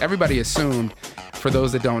Khalees, because everybody assumed, for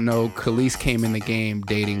those that don't know, Khalees came in the game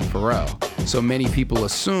dating Pharrell. So many people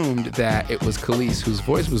assumed that it was Khalees whose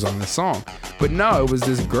voice was on the song. But no, it was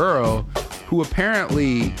this girl who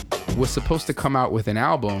apparently was supposed to come out with an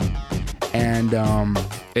album, and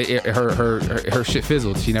her shit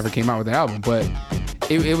fizzled. She never came out with an album, but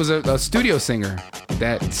it was a studio singer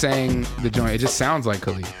that sang the joint. It just sounds like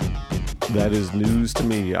Khalees. That is news to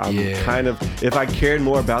me. I'm kind of, if I cared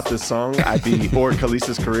more about this song, or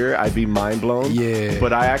Khalees' career, I'd be mind blown. Yeah.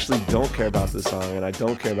 But I actually don't care about this song, and I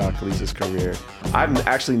don't care about Khalees' career. I've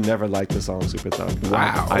actually never liked the song Super Thug.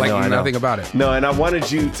 Wow. I know nothing about it. No, and I wanted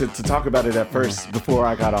you to talk about it at first before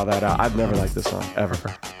I got all that out. I've never liked this song, ever.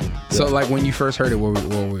 So like when you first heard it, what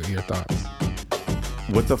were your thoughts?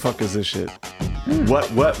 What the fuck is this shit? What?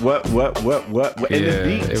 And the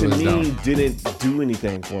beat to me didn't do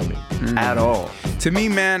anything for me at all. To me,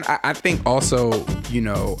 man, I think also,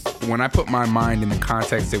 when I put my mind in the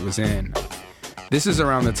context it was in, this is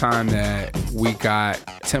around the time that we got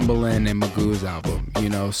Timbaland and Magoo's album,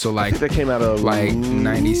 so like I think that came out of like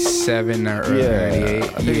 97 or early 98. I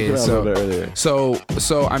think it came out a little bit earlier.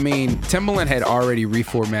 So I mean, Timbaland had already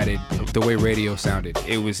reformatted the way radio sounded.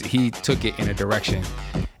 He took it in a direction.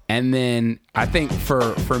 And then I think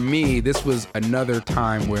for me, this was another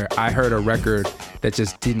time where I heard a record that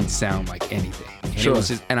just didn't sound like anything.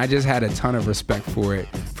 And and I just had a ton of respect for it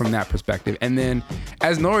from that perspective. And then,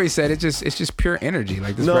 as Nori said, it's just pure energy.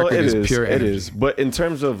 Like this record is pure energy. It is. But in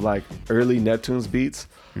terms of like early Neptunes beats,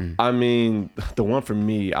 I mean, the one for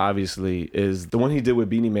me, obviously, is the one he did with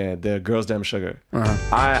Beanie Man, the Girls Damn Sugar.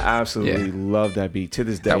 I absolutely love that beat to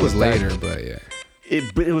this day. That was later, but yeah.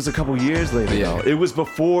 But it was a couple years later, though. It was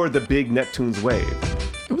before the big Neptunes wave.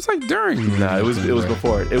 It was like during. Nah, it was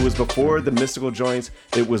before it. It was before the Mystical joints.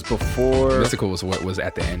 It was before. Mystical was what was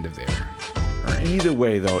at the end of there. Right. Either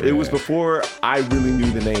way, though, it was before I really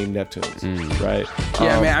knew the name Neptunes, right?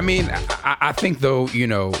 Yeah, man. I mean, I think though, you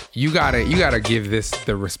gotta give this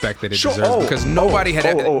the respect that it deserves, because nobody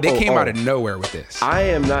they came out of nowhere with this. I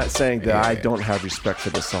am not saying that I don't have respect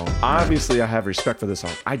for this song. Obviously, I have respect for this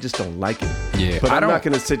song. I just don't like it. Yeah, but I'm not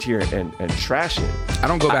gonna sit here and trash it. I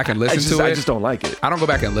don't go back and listen to it. I just don't like it. I don't go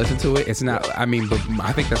back and listen to it. It's not. I mean, but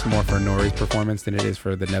I think that's more for Nori's performance than it is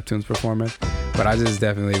for the Neptunes performance. But I just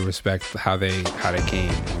definitely respect how they came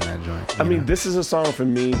on that joint. I mean, this is a song for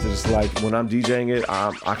me that's like, when I'm DJing it,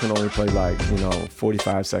 I can only play like,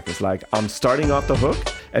 45 seconds. Like, I'm starting off the hook,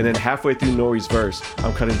 and then halfway through Nori's verse,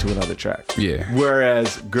 I'm cutting to another track. Yeah.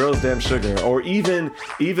 Whereas Girls Damn Sugar, or even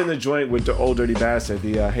the joint with the Old Dirty Bastard,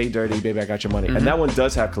 the Hey Dirty Baby I Got Your Money, and that one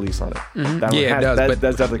does have Khalees on it. That it does.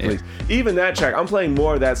 That's definitely Khalees. Even that track, I'm playing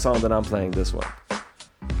more of that song than I'm playing this one.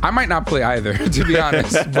 I might not play either, to be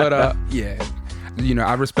honest. But yeah.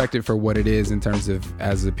 I respect it for what it is in terms of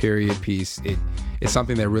as a period piece. It's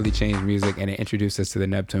something that really changed music, and it introduced us to the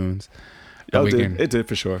Neptunes. It did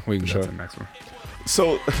for sure. We can go to the next one.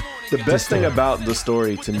 So the best thing about The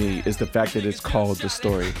Story to me is the fact that it's called The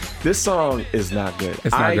Story. This song is not good.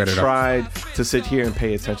 It's not good at all. I tried to sit here and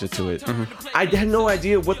pay attention to it. I had no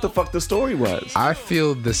idea what the fuck the story was. I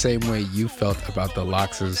feel the same way you felt about the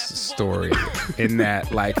Lox's story, in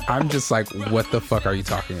that, like, I'm just like, what the fuck are you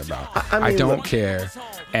talking about? I don't care.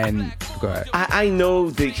 And go ahead. I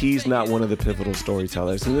know that he's not one of the pivotal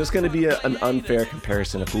storytellers, and there's going to be an unfair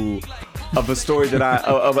comparison of a story that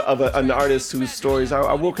an artist whose stories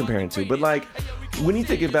I will compare him to. But like, when you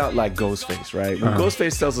think about like Ghostface, right? When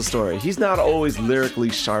Ghostface tells a story, he's not always lyrically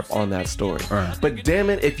sharp on that story. But damn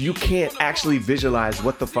it, if you can't actually visualize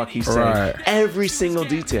what the fuck he's saying, every single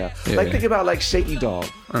detail. Like think about like Shaky Dog,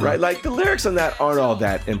 right? Like the lyrics on that aren't all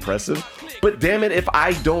that impressive. But damn it, if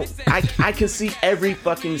I don't, I can see every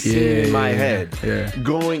fucking scene in my head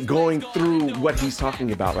going through what he's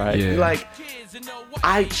talking about, right? Like,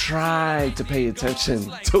 I tried to pay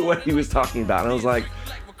attention to what he was talking about. And I was like,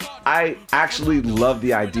 I actually love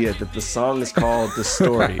the idea that the song is called The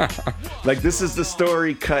Story. Like, this is the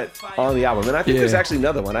story cut on the album. And I think there's actually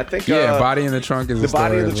another one. I think Body in the Trunk is the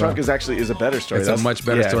Body in the Trunk is actually a better story. It's a much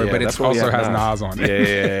better story, but it also has Nas on it.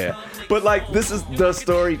 Yeah. But like, this is the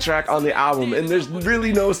story track on the album, and there's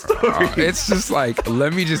really no story. It's just like,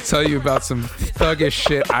 let me just tell you about some thuggish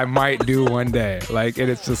shit I might do one day. Like, and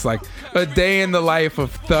it's just like a day in the life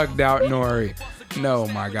of thugged out Nori. No,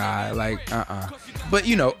 my guy. Like, But,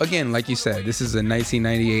 you know, again, like you said, this is a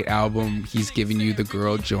 1998 album. He's giving you the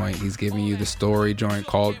girl joint. He's giving you the story joint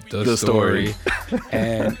called The Story.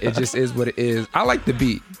 And it just is what it is. I like the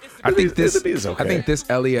beat. I think this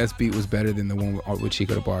LES beat was better than the one with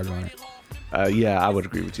Chico the Barge on it. Yeah, I would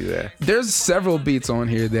agree with you there. There's several beats on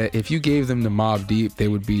here that if you gave them to Mobb Deep, they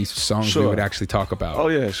would be songs we would actually talk about. Oh,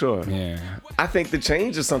 yeah, sure. Yeah. I think The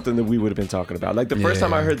Change is something that we would have been talking about. Like, the first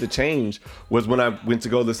time I heard The Change was when I went to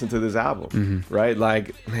go listen to this album, right?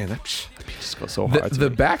 Like, man, that beat just goes so hard. The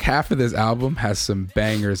back half of this album has some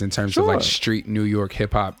bangers in terms of, like, street New York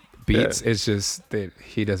hip-hop beats. It's just that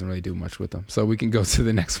he doesn't really do much with them. So we can go to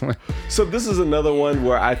the next one. So this is another one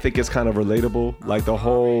where I think it's kind of relatable. Like, the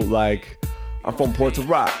whole, like... I'm from Puerto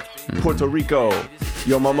Rico.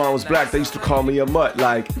 Yo, my mom was black. They used to call me a mutt.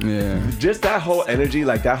 Like, just that whole energy,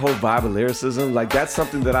 like that whole vibe of lyricism, like that's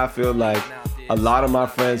something that I feel like a lot of my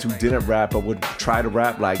friends who didn't rap but would try to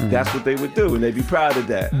rap, like that's what they would do, and they'd be proud of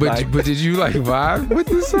that. But did you like vibe with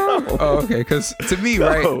this song? No. Oh, okay. Because to me,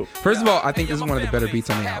 right, first of all, I think this is one of the better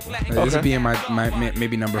beats on the album. This would be in my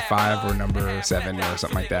maybe number 5 or number 7 or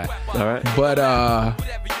something like that. All right. But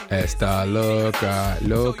Esta loca,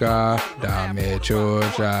 dame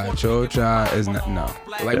chocha is not, no.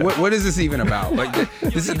 Like, what is this even about? Like,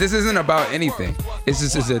 this isn't about anything. It's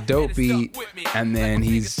just a dope beat, and then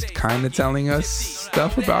he's kind of telling us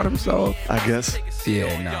stuff about himself, I guess.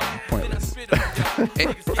 Yeah, no, pointless.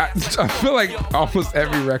 I feel like almost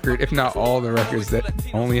every record, if not all the records that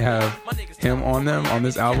only have him on them on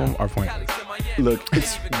this album, are pointless. Look,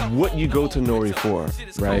 it's what you go to Nori for,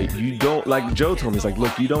 right? You don't, like Joe told me, it's like,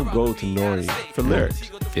 look, you don't go to Nori for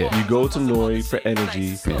lyrics. Yeah. You go to Nori for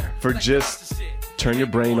energy, for just turn your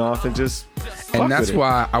brain off and just and that's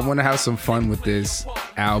why I want to have some fun with this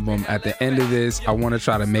album. At the end of this, I want to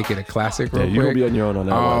try to make it a classic real quick. You're going to be on your own on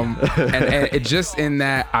that one. and it just in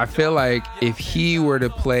that, I feel like if he were to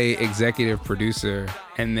play executive producer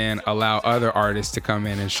and then allow other artists to come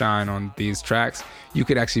in and shine on these tracks, you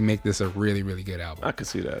could actually make this a really, really good album. I could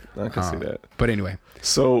see that. I could see that. But anyway.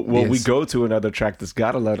 So we go to another track that's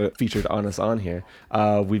got a letter featured on us on here.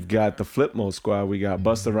 We've got the Flip Mode Squad. We got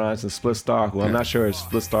Busta Rhymes and Split Star, who I'm not sure if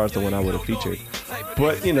Split Star is the one I would have featured.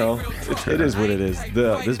 But, you know, it is what it is.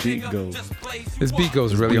 This beat goes. This beat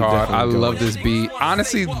goes really hard. I love this beat.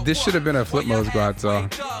 Honestly, this should have been a Flip Mode Squad song.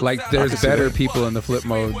 Like, there's better people in the Flip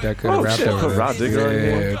Mode that could have rapped over Put Rod Digger on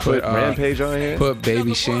here. Put Rampage on here. Put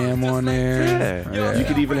Baby Sham on there. Yeah. You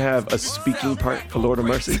could even have a speaking part for Lord of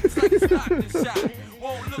Mercy.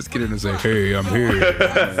 Just get in and say, hey, I'm here.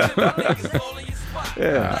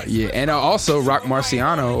 And also Rock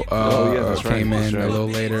Marciano came in a little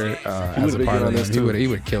later as a part of this. He would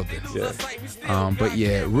have killed this. Yeah. But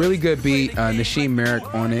yeah, really good beat. Nasheem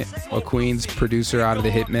Merrick on it, a Queens producer out of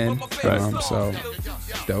the Hitmen. So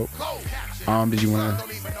dope. Did you want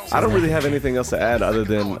to? I don't really have anything else to add other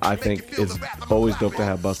than I think it's always dope to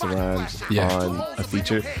have Busta Rhymes on a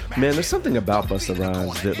feature. Man, there's something about Busta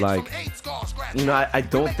Rhymes that, like, you know, I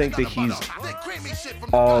don't think that he's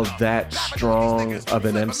all that strong of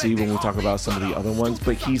an MC when we talk about some of the other ones,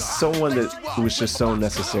 but he's someone that was just so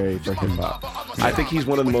necessary for hip hop. I think he's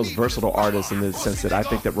one of the most versatile artists in the sense that I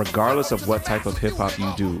think that regardless of what type of hip hop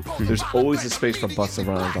you do, there's always a space for Busta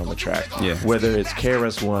Rhymes on the track. Yeah. Whether it's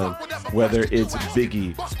KRS-One, whether it's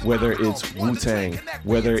Biggie, whether it's Wu-Tang,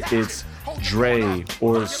 whether it's Dre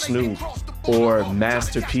or Snoop or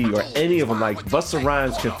Master P or any of them, like Busta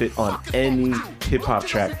Rhymes can fit on any hip hop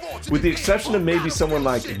track, with the exception of maybe someone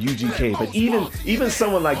like UGK. But even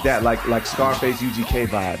someone like that, like Scarface UGK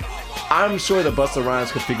vibe, I'm sure that Busta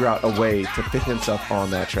Rhymes could figure out a way to fit himself on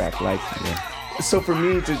that track. So for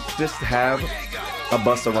me to just have a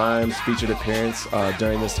Busta Rhymes featured appearance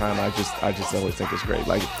during this time, I just always think it's great.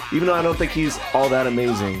 Like, even though I don't think he's all that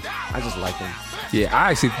amazing, I just like him. Yeah,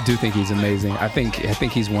 I actually do think he's amazing. I think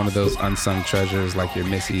he's one of those unsung treasures like your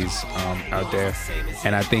Missies out there,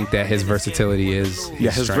 and I think that his versatility is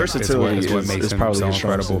his versatility is what makes is him probably so his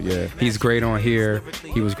strong incredible. suit, yeah. He's great on here.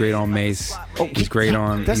 He was great on Mace. He's great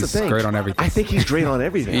on. That's he's the thing. great on everything. I think he's great on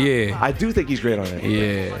everything. Yeah. I do think he's great on everything.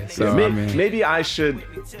 Yeah. So Yeah, I mean, maybe I should.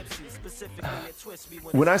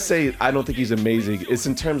 When I say I don't think he's amazing, it's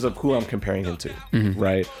in terms of who I'm comparing him to, Mm-hmm.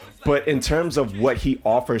 right? But in terms of what he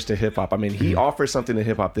offers to hip hop, I mean, he offers something to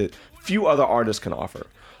hip hop that few other artists can offer.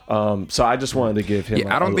 So I just wanted to give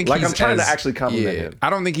him. I don't think like he's I'm trying as, to actually compliment him. I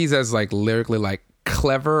don't think he's as like lyrically like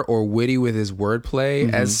clever or witty with his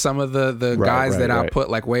wordplay as some of the guys that I put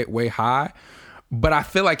like way high. But I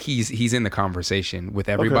feel like he's in the conversation with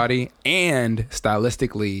everybody, and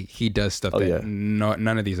stylistically he does stuff that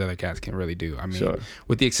none of these other cats can really do. I mean,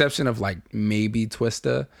 with the exception of like maybe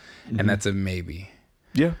Twista, and that's a maybe.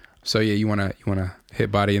 Yeah. So yeah, you wanna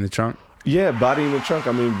hit Body in the Trunk? Yeah, Body in the Trunk.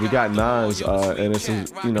 I mean, we got Nas, and it's a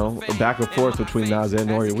back and forth between Nas and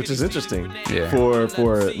Nori, which is interesting for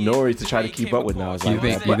Nori to try to keep up with Nas. You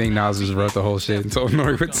think Nas just wrote the whole shit and told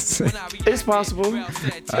Nori what to say? It's possible.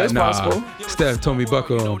 It's possible. Steph told me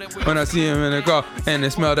buckle when I see him in the car and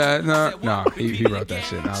they smell that. No, he wrote that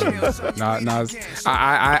shit. Nas.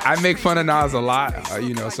 I make fun of Nas a lot,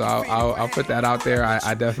 so I'll put that out there.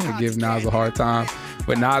 I definitely give Nas a hard time.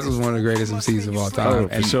 But Nas was one of the greatest MCs of all time.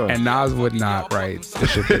 And Nas would not write the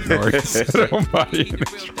shit that Nori said on Body in the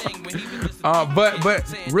Trunk.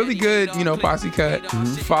 But really good, Posse cut.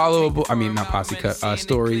 Followable. I mean, not Posse cut.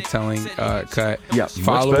 Storytelling cut. Yeah,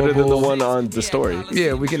 much better than the one on The Story.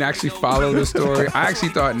 Yeah, we can actually follow the story. I actually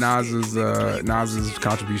thought Nas's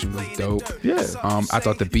contribution was dope. Yeah. I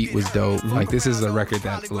thought the beat was dope. Like, this is a record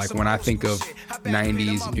that, like, when I think of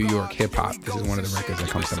 90s New York hip hop, this is one of the records that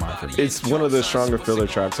comes to mind for me. It's one of the stronger filler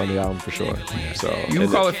tracks on the album for sure. Yeah. So you would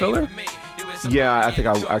call it filler? Yeah, I think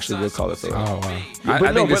I actually would call it filler. Oh wow!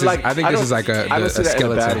 I think this is like a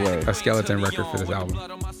skeleton record for this album.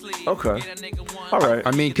 Okay. All right.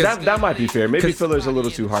 I mean, that might be fair. Maybe filler's a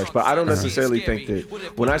little too harsh, but I don't necessarily think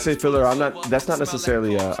that when I say filler, that's not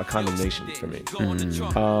necessarily a condemnation for me.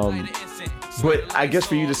 But I guess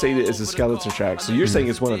for you to say that it's a skeleton track, so you're saying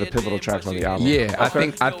it's one of the pivotal tracks on the album. Yeah,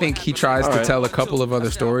 okay. I think he tries to tell a couple of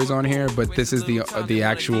other stories on here, but this is the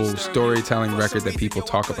actual storytelling record that people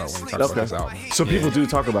talk about when they talk about this album. So people do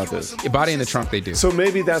talk about this. Body in the Trunk, they do. So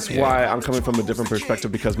maybe that's why I'm coming from a different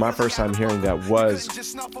perspective, because my first time hearing that was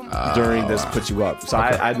during this Put You Up. So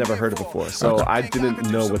I'd never heard it before. So I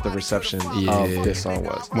didn't know what the reception of this song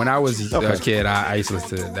was. When I was a kid, I used to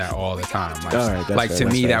listen to that all the time. Like, fair, to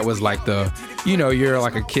me, that was like you're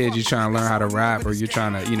like a kid, you're trying to learn how to rap, or you're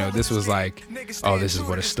trying to, this was like, oh, this is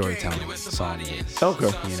what a storytelling song is.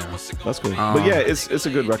 Okay. That's cool. But yeah, it's a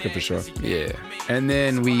good record for sure. Yeah. And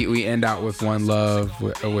then we end out with One Love,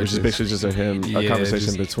 which is basically just a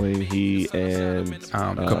conversation between he and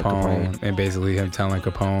Capone, and basically him telling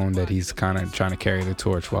Capone that he's kind of trying to carry the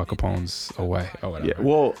torch while Capone's away or whatever. Yeah.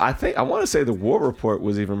 Well, I want to say the War Report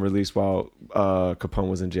was even released while Capone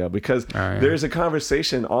was in jail, because there's a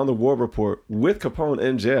conversation on the War Report with Capone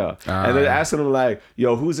in jail, and they're asking him like,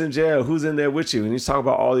 yo, who's in jail, who's in there with you, and he's talking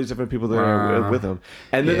about all these different people that are with him.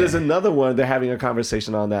 And then there's another one, they're having a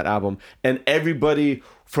conversation on that album, and everybody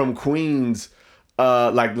from Queens,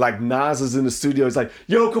 like Nas is in the studio, he's like,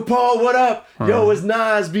 yo, Capone, what up? Yo, it's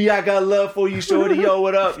Nas, B, I got love for you, shorty. Yo,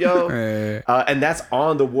 what up, yo? And that's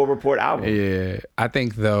on the War Report album. Yeah. I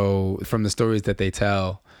think though, from the stories that they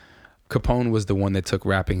tell, Capone was the one that took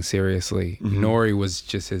rapping seriously. Nori was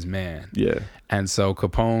just his man. Yeah. And so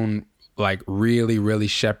Capone like really, really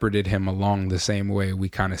shepherded him along the same way we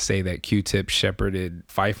kind of say that Q-Tip shepherded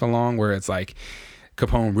Phife along, where it's like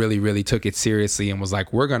Capone really, really took it seriously and was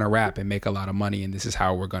like, we're going to rap and make a lot of money, and this is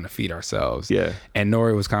how we're going to feed ourselves. Yeah. And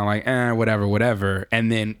Nori was kind of like, whatever.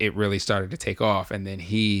 And then it really started to take off, and then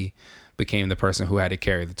he became the person who had to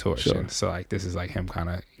carry the torch. Sure. And so like this is like him kind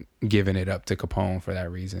of giving it up to Capone for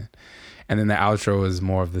that reason. And then the outro is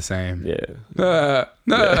more of the same. Yeah.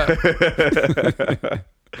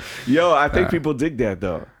 Yo, I think people dig that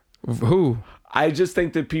though. Who? I just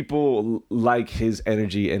think that people like his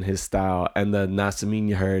energy and his style, and the Nasamin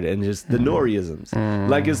you heard, and just the Noriisms.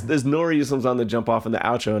 Like there's Noriisms on the jump off in the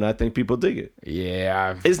outro, and I think people dig it.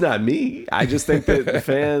 Yeah. It's not me. I just think that the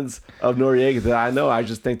fans of Noriega that I know, I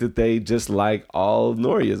just think that they just like all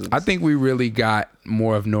Noriisms. I think we really got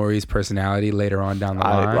more of Nori's personality later on down the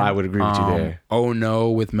line. I would agree with you there. Oh No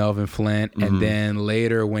with Melvin Flint, and then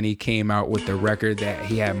later when he came out with the record that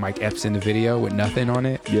he had Mike Epps in the video with Nothing on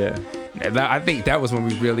it. Yeah. I think that was when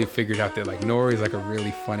we really figured out that like Nori's like a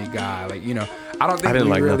really funny guy. Like, I don't think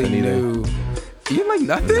we really knew. You didn't like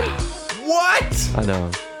Nothing? What? I know.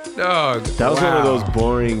 Dog. That was one of those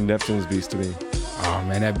boring Neptunes beats to me. Oh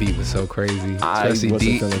man, that beat was so crazy. I Especially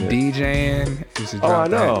wasn't feeling it. DJing. Used to Oh, drop I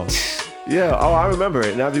know. that. Yeah. Oh, I remember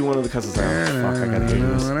it. And that'd be one of the customs. Like, oh, fuck, I gotta hear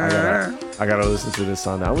this. I gotta listen to this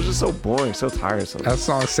song. That was just so boring, so tiresome. That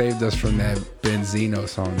song saved us from that Benzino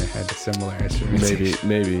song that had the similar instruments.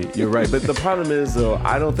 Maybe. You're right. But the problem is, though,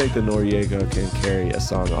 I don't think that Noriega can carry a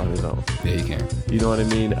song on his own. Yeah, you can. You know what I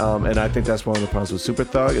mean? And I think that's one of the problems with Super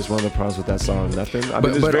Thug. It's one of the problems with that song, Nothing. I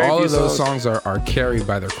mean, But all of those songs are carried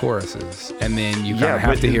by their choruses. And then you kind of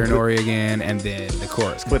have to hear Nori again and then the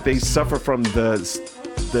chorus. But they suffer from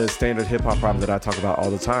the standard hip-hop problem that I talk about all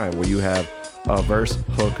the time, where you have a verse,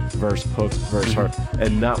 hook, verse, hook,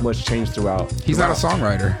 and not much change throughout. He's not a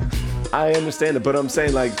songwriter. I understand it, but I'm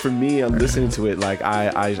saying, like, for me, I'm listening to it, like,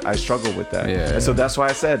 I struggle with that. Yeah. And so that's why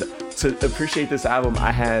I said, to appreciate this album,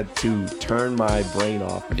 I had to turn my brain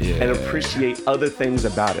off and appreciate other things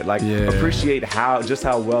about it. Like, appreciate how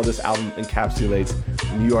well this album encapsulates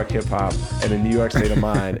New York hip-hop and the New York state of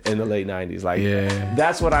mind in the late 90s. Like,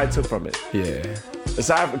 that's what I took from it. Yeah.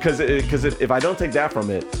 Aside, because if I don't take that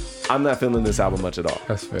from it, I'm not feeling this album much at all.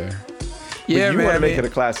 That's fair. But you want to make it a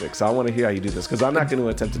classic, so I want to hear how you do this, because I'm not going to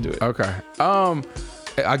attempt to do it. Okay.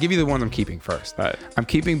 I'll give you the one I'm keeping first. All right. I'm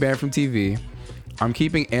keeping Banned from TV. I'm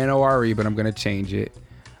keeping NORE, but I'm going to change it.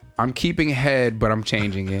 I'm keeping Head, but I'm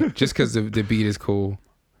changing it just because the beat is cool.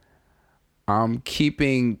 I'm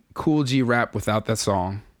keeping Cool G Rap without that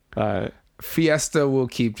song. All right. Fiesta will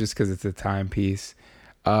keep just because it's a timepiece.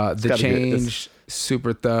 The Change,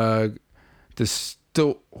 Super Thug, The Story.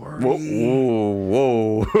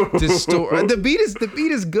 Whoa. The story. The beat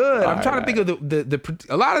is good. I'm trying to think of the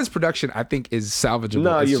a lot of this production I think is salvageable.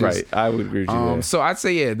 No, you're right. I would agree with you there. So I'd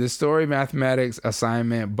say The Story, Mathematics,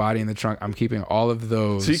 Assignment, Body in the Trunk. I'm keeping all of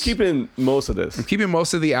those. So you're keeping most of this. I'm keeping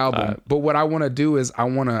most of the album. But what I want to do is I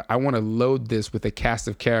want to load this with a cast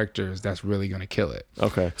of characters that's really going to kill it.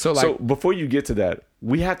 Okay. So before you get to that,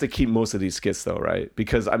 we have to keep most of these skits though, right?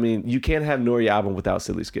 Because I mean, you can't have Nori album without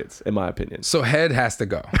silly skits, in my opinion. So Head has to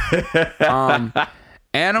go.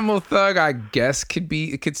 Animal Thug, I guess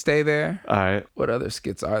could stay there. All right. What other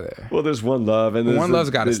skits are there? Well, there's One Love, and One Love's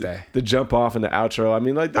got to stay. The jump off and the outro. I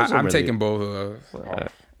mean, like I'm taking both of those.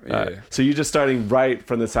 Yeah. So you're just starting right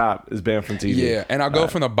from the top is Banned from TV. Yeah, and I'll go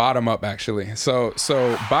from the bottom up actually. So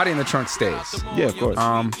Body in the Trunk stays. Yeah, of course.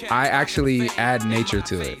 I actually add Nature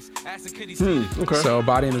to it. Okay. So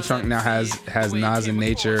Body in the Trunk now has Nas and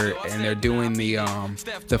Nature, and they're doing the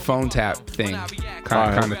phone tap thing,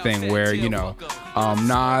 kind of thing, where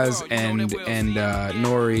Nas and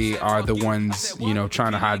Nori are the ones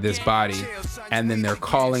trying to hide this body, and then they're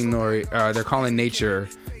calling Nature,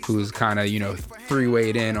 who's kind of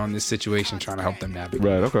three-wayed in on this situation, trying to help them navigate.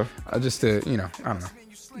 Right. Okay. Just to I don't know,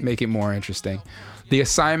 make it more interesting. The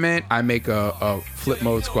Assignment, I make a Flip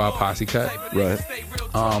Mode Squad posse cut. Right.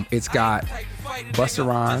 It's got Busta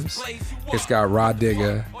Rhymes, it's got Rod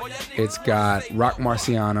Digga, it's got Rock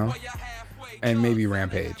Marciano, and maybe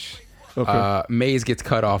Rampage. Okay. Maze gets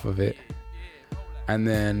cut off of it. And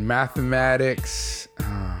then Mathematics,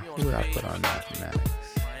 who would I put on Mathematics?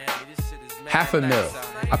 $500,000.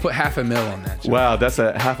 I put $500,000 on that. Wow, that's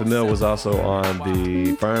 $500,000 was also on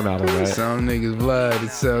the Firm album, right? Some niggas blood.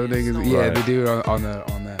 Some niggas, yeah, right. The dude on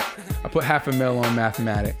that. I put $500,000 on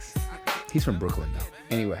Mathematics. He's from Brooklyn though.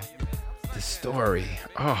 Anyway, The Story.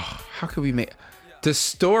 Oh, how could we make? The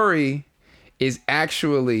Story is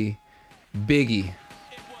actually Biggie.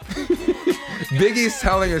 Biggie's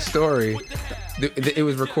telling a story. It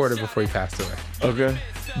was recorded before he passed away. Okay.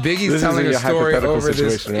 Biggie's telling a story over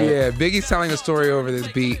this. Right? Yeah, Biggie's telling a story over this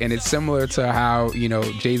beat, and it's similar to how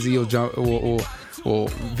Jay-Z will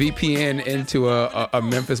VPN into a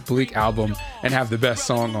Memphis Bleak album and have the best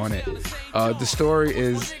song on it. The story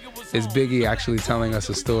is Biggie actually telling us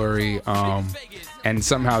a story, and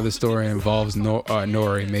somehow the story involves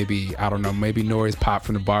Nori. Maybe, I don't know, maybe Nori's pop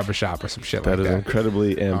from the barbershop or some shit like that. That is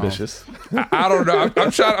incredibly ambitious. I don't know.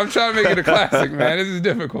 I'm trying to make it a classic, man. This is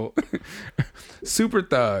difficult. Super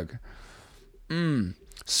Thug.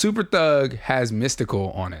 Super Thug has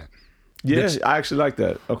Mystical on it. Yeah, I actually like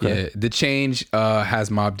that. Okay. Yeah, The Change has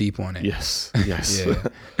Mobb Deep on it. Yes. Yeah.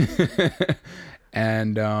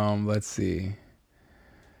 And let's see.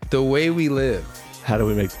 The Way We Live. How do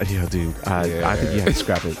we make? Yeah, dude. I think you have to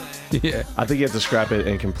scrap it. Yeah. I think you have to scrap it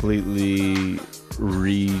and completely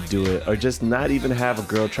redo it, or just not even have a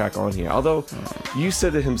girl track on here. Although you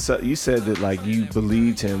said that like you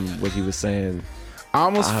believed him what he was saying. I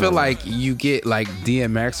almost feel like you get like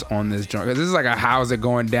DMX on this joint, because this is like a how's it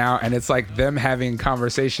going down, and it's like them having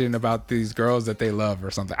conversation about these girls that they love or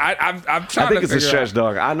something. I'm trying. I think it's a stretch,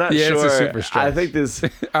 dog. I'm not sure. It's a super stretch. I think this.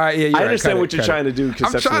 I understand what you're trying to do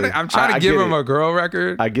conceptually. I'm trying to give him a girl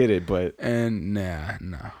record. I get it, but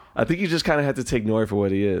no. I think you just kind of have to take Nori for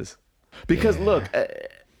what he is, because look,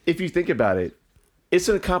 if you think about it, it's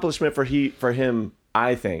an accomplishment for him.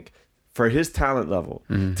 I think. For his talent level,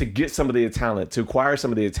 to get some of the talent, to acquire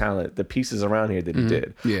some of the talent, the pieces around here that he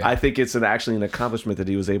did. Yeah. I think it's actually an accomplishment that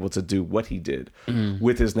he was able to do what he did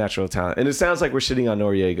with his natural talent. And it sounds like we're shitting on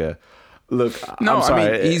Noriega. Look, no, I'm sorry.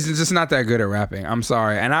 I mean, he's just not that good at rapping. I'm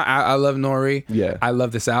sorry. And I love Nori. Yeah. I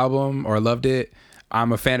love this album, or loved it.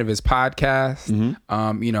 I'm a fan of his podcast.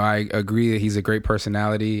 You know, I agree that he's a great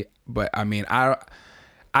personality. But I mean, I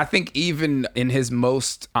think even in his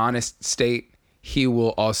most honest state, he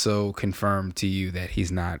will also confirm to you that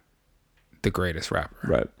he's not the greatest rapper.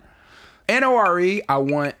 Right. NORE, I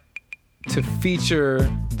want to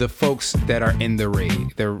feature the folks that are in the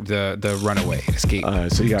raid, the runaway escape.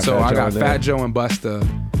 So I got Fat Joe and Busta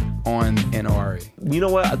on NORE. You know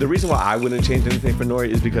what? The reason why I wouldn't change anything for Nori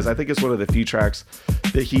is because I think it's one of the few tracks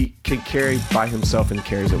that he can carry by himself and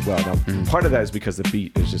carries it well. Now, part of that is because the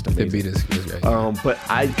beat is just amazing. The beat is great. But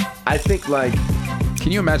I think like...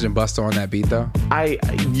 Can you imagine Busta on that beat though?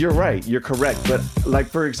 You're right. You're correct. But like,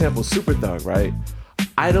 for example, Super Thug, right?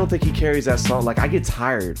 I don't think he carries that song. Like, I get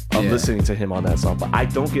tired of listening to him on that song, but I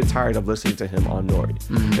don't get tired of listening to him on Nori.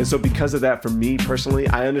 And so because of that, for me personally,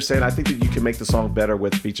 I understand. I think that you can make the song better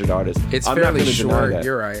with featured artists. It's I'm fairly not gonna short. deny that.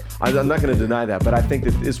 You're right. I'm not going to deny that, but I think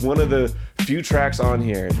that it's one of the few tracks on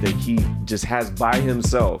here that he just has by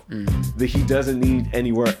himself that he doesn't need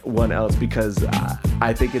anyone else, because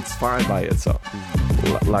I think it's fine by itself.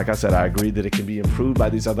 Like I said, I agree that it can be improved by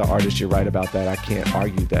these other artists. You're right about that. I can't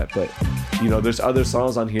argue that. But, you know, there's other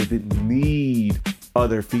songs on here that need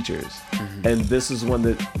other features. And this is one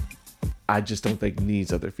that I just don't think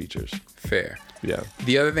needs other features. Fair. Yeah.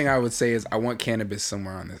 The other thing I would say is I want Cannabis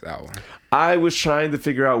somewhere on this album. I was trying to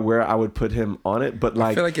figure out where I would put him on it, but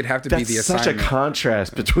like, I feel like it'd have to be the assignment. That's such a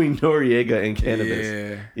contrast between Noriega and Cannabis.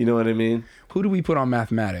 Yeah. You know what I mean? Who do we put on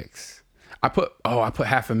Mathematics? I put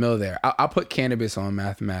 $500,000 there. I'll put Cannabis on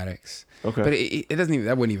Mathematics. Okay. But it doesn't even,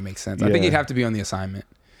 that wouldn't even make sense. I think he'd have to be on the assignment.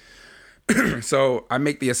 So I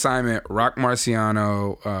make the assignment Rock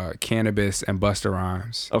Marciano, Cannabis, and Busta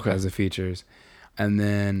Rhymes as the features. And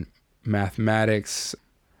then Mathematics,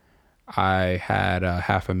 I had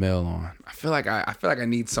 $500,000 on. I feel like I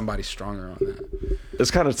need somebody stronger on that. It's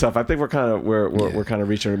kind of tough. I think we're kind of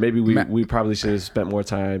reaching. Maybe we probably should have spent more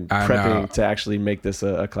time prepping to actually make this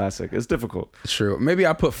a classic. It's difficult. True. Maybe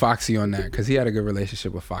I put Foxy on that because he had a good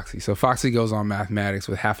relationship with Foxy. So Foxy goes on Mathematics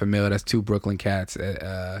with $500,000. That's 2 Brooklyn Cats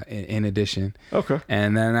in addition. Okay.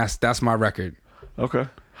 And then that's my record. Okay.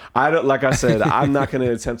 Like I said, I'm not going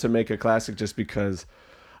to attempt to make a classic just because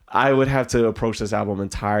I would have to approach this album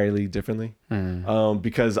entirely differently,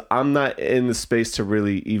 because I'm not in the space to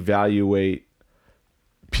really evaluate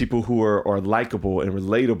people who are likable and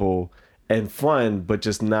relatable and fun, but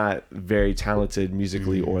just not very talented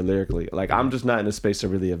musically or lyrically. Like, I'm just not in a space to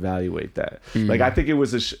really evaluate that. Like, I think it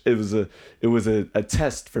was a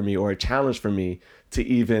test for me, or a challenge for me, to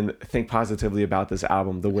even think positively about this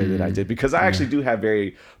album the way that I did, because I actually do have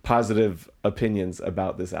very positive opinions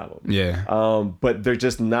about this album. Yeah. But they're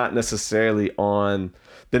just not necessarily on.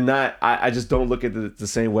 They're not. I just don't look at it the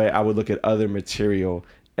same way I would look at other material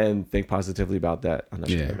and think positively about that. I'm not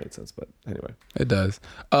sure if that made sense, but anyway, it does.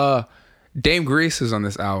 Dame Grease is on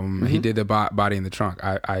this album. He did the Body in the Trunk.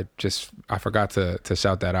 I forgot to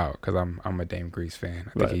shout that out because I'm a Dame Grease fan.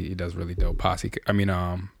 I think he does really dope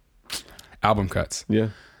album cuts. Yeah.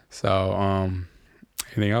 So,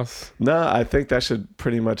 anything else? No, I think that should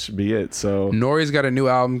pretty much be it. So Nori's got a new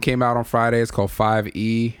album, came out on Friday. It's called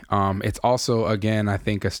 5E. It's also, again, I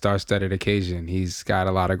think a star-studded occasion. He's got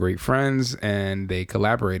a lot of great friends, and they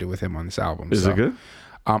collaborated with him on this album. Is it good?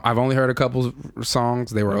 I've only heard a couple songs.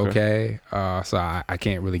 They were okay. So I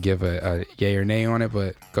can't really give a yay or nay on it,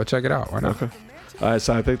 but go check it out. Why not? Okay. All right,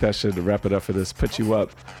 so I think that should wrap it up for this Put You Up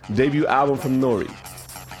debut album from Nori.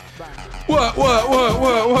 What?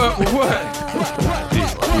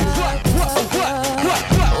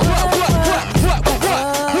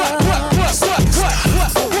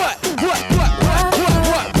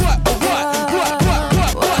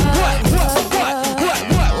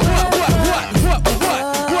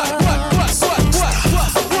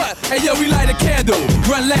 Hey yo, we like light a candle,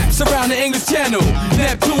 run laps around the English Channel.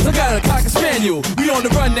 Neptunes, I got a cocker spaniel. We on the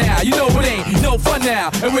run now, you know it ain't no fun now.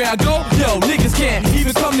 And where I go, yo, niggas can't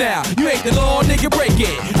even come now. You ain't the law, nigga, break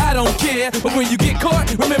it. I don't care, but when you get caught,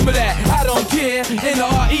 remember that I don't care.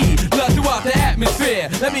 N-R-E, love throughout the atmosphere.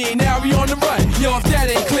 That mean now we on the run, yo, if that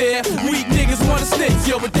ain't clear. Weak niggas wanna snitch,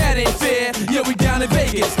 yo, but that ain't fair. Yo, we down in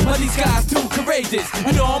Vegas, but these guys too courageous.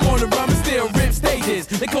 You know I'm on the run, but still rip stages.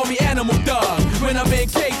 They call me Animal Dog when I'm in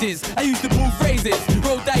cages. I used to boo phrases,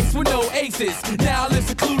 roll dice with no aces. Now I live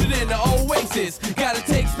secluded in the oasis. Gotta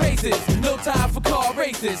take spaces, no time for car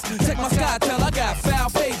races. Check my sky, tell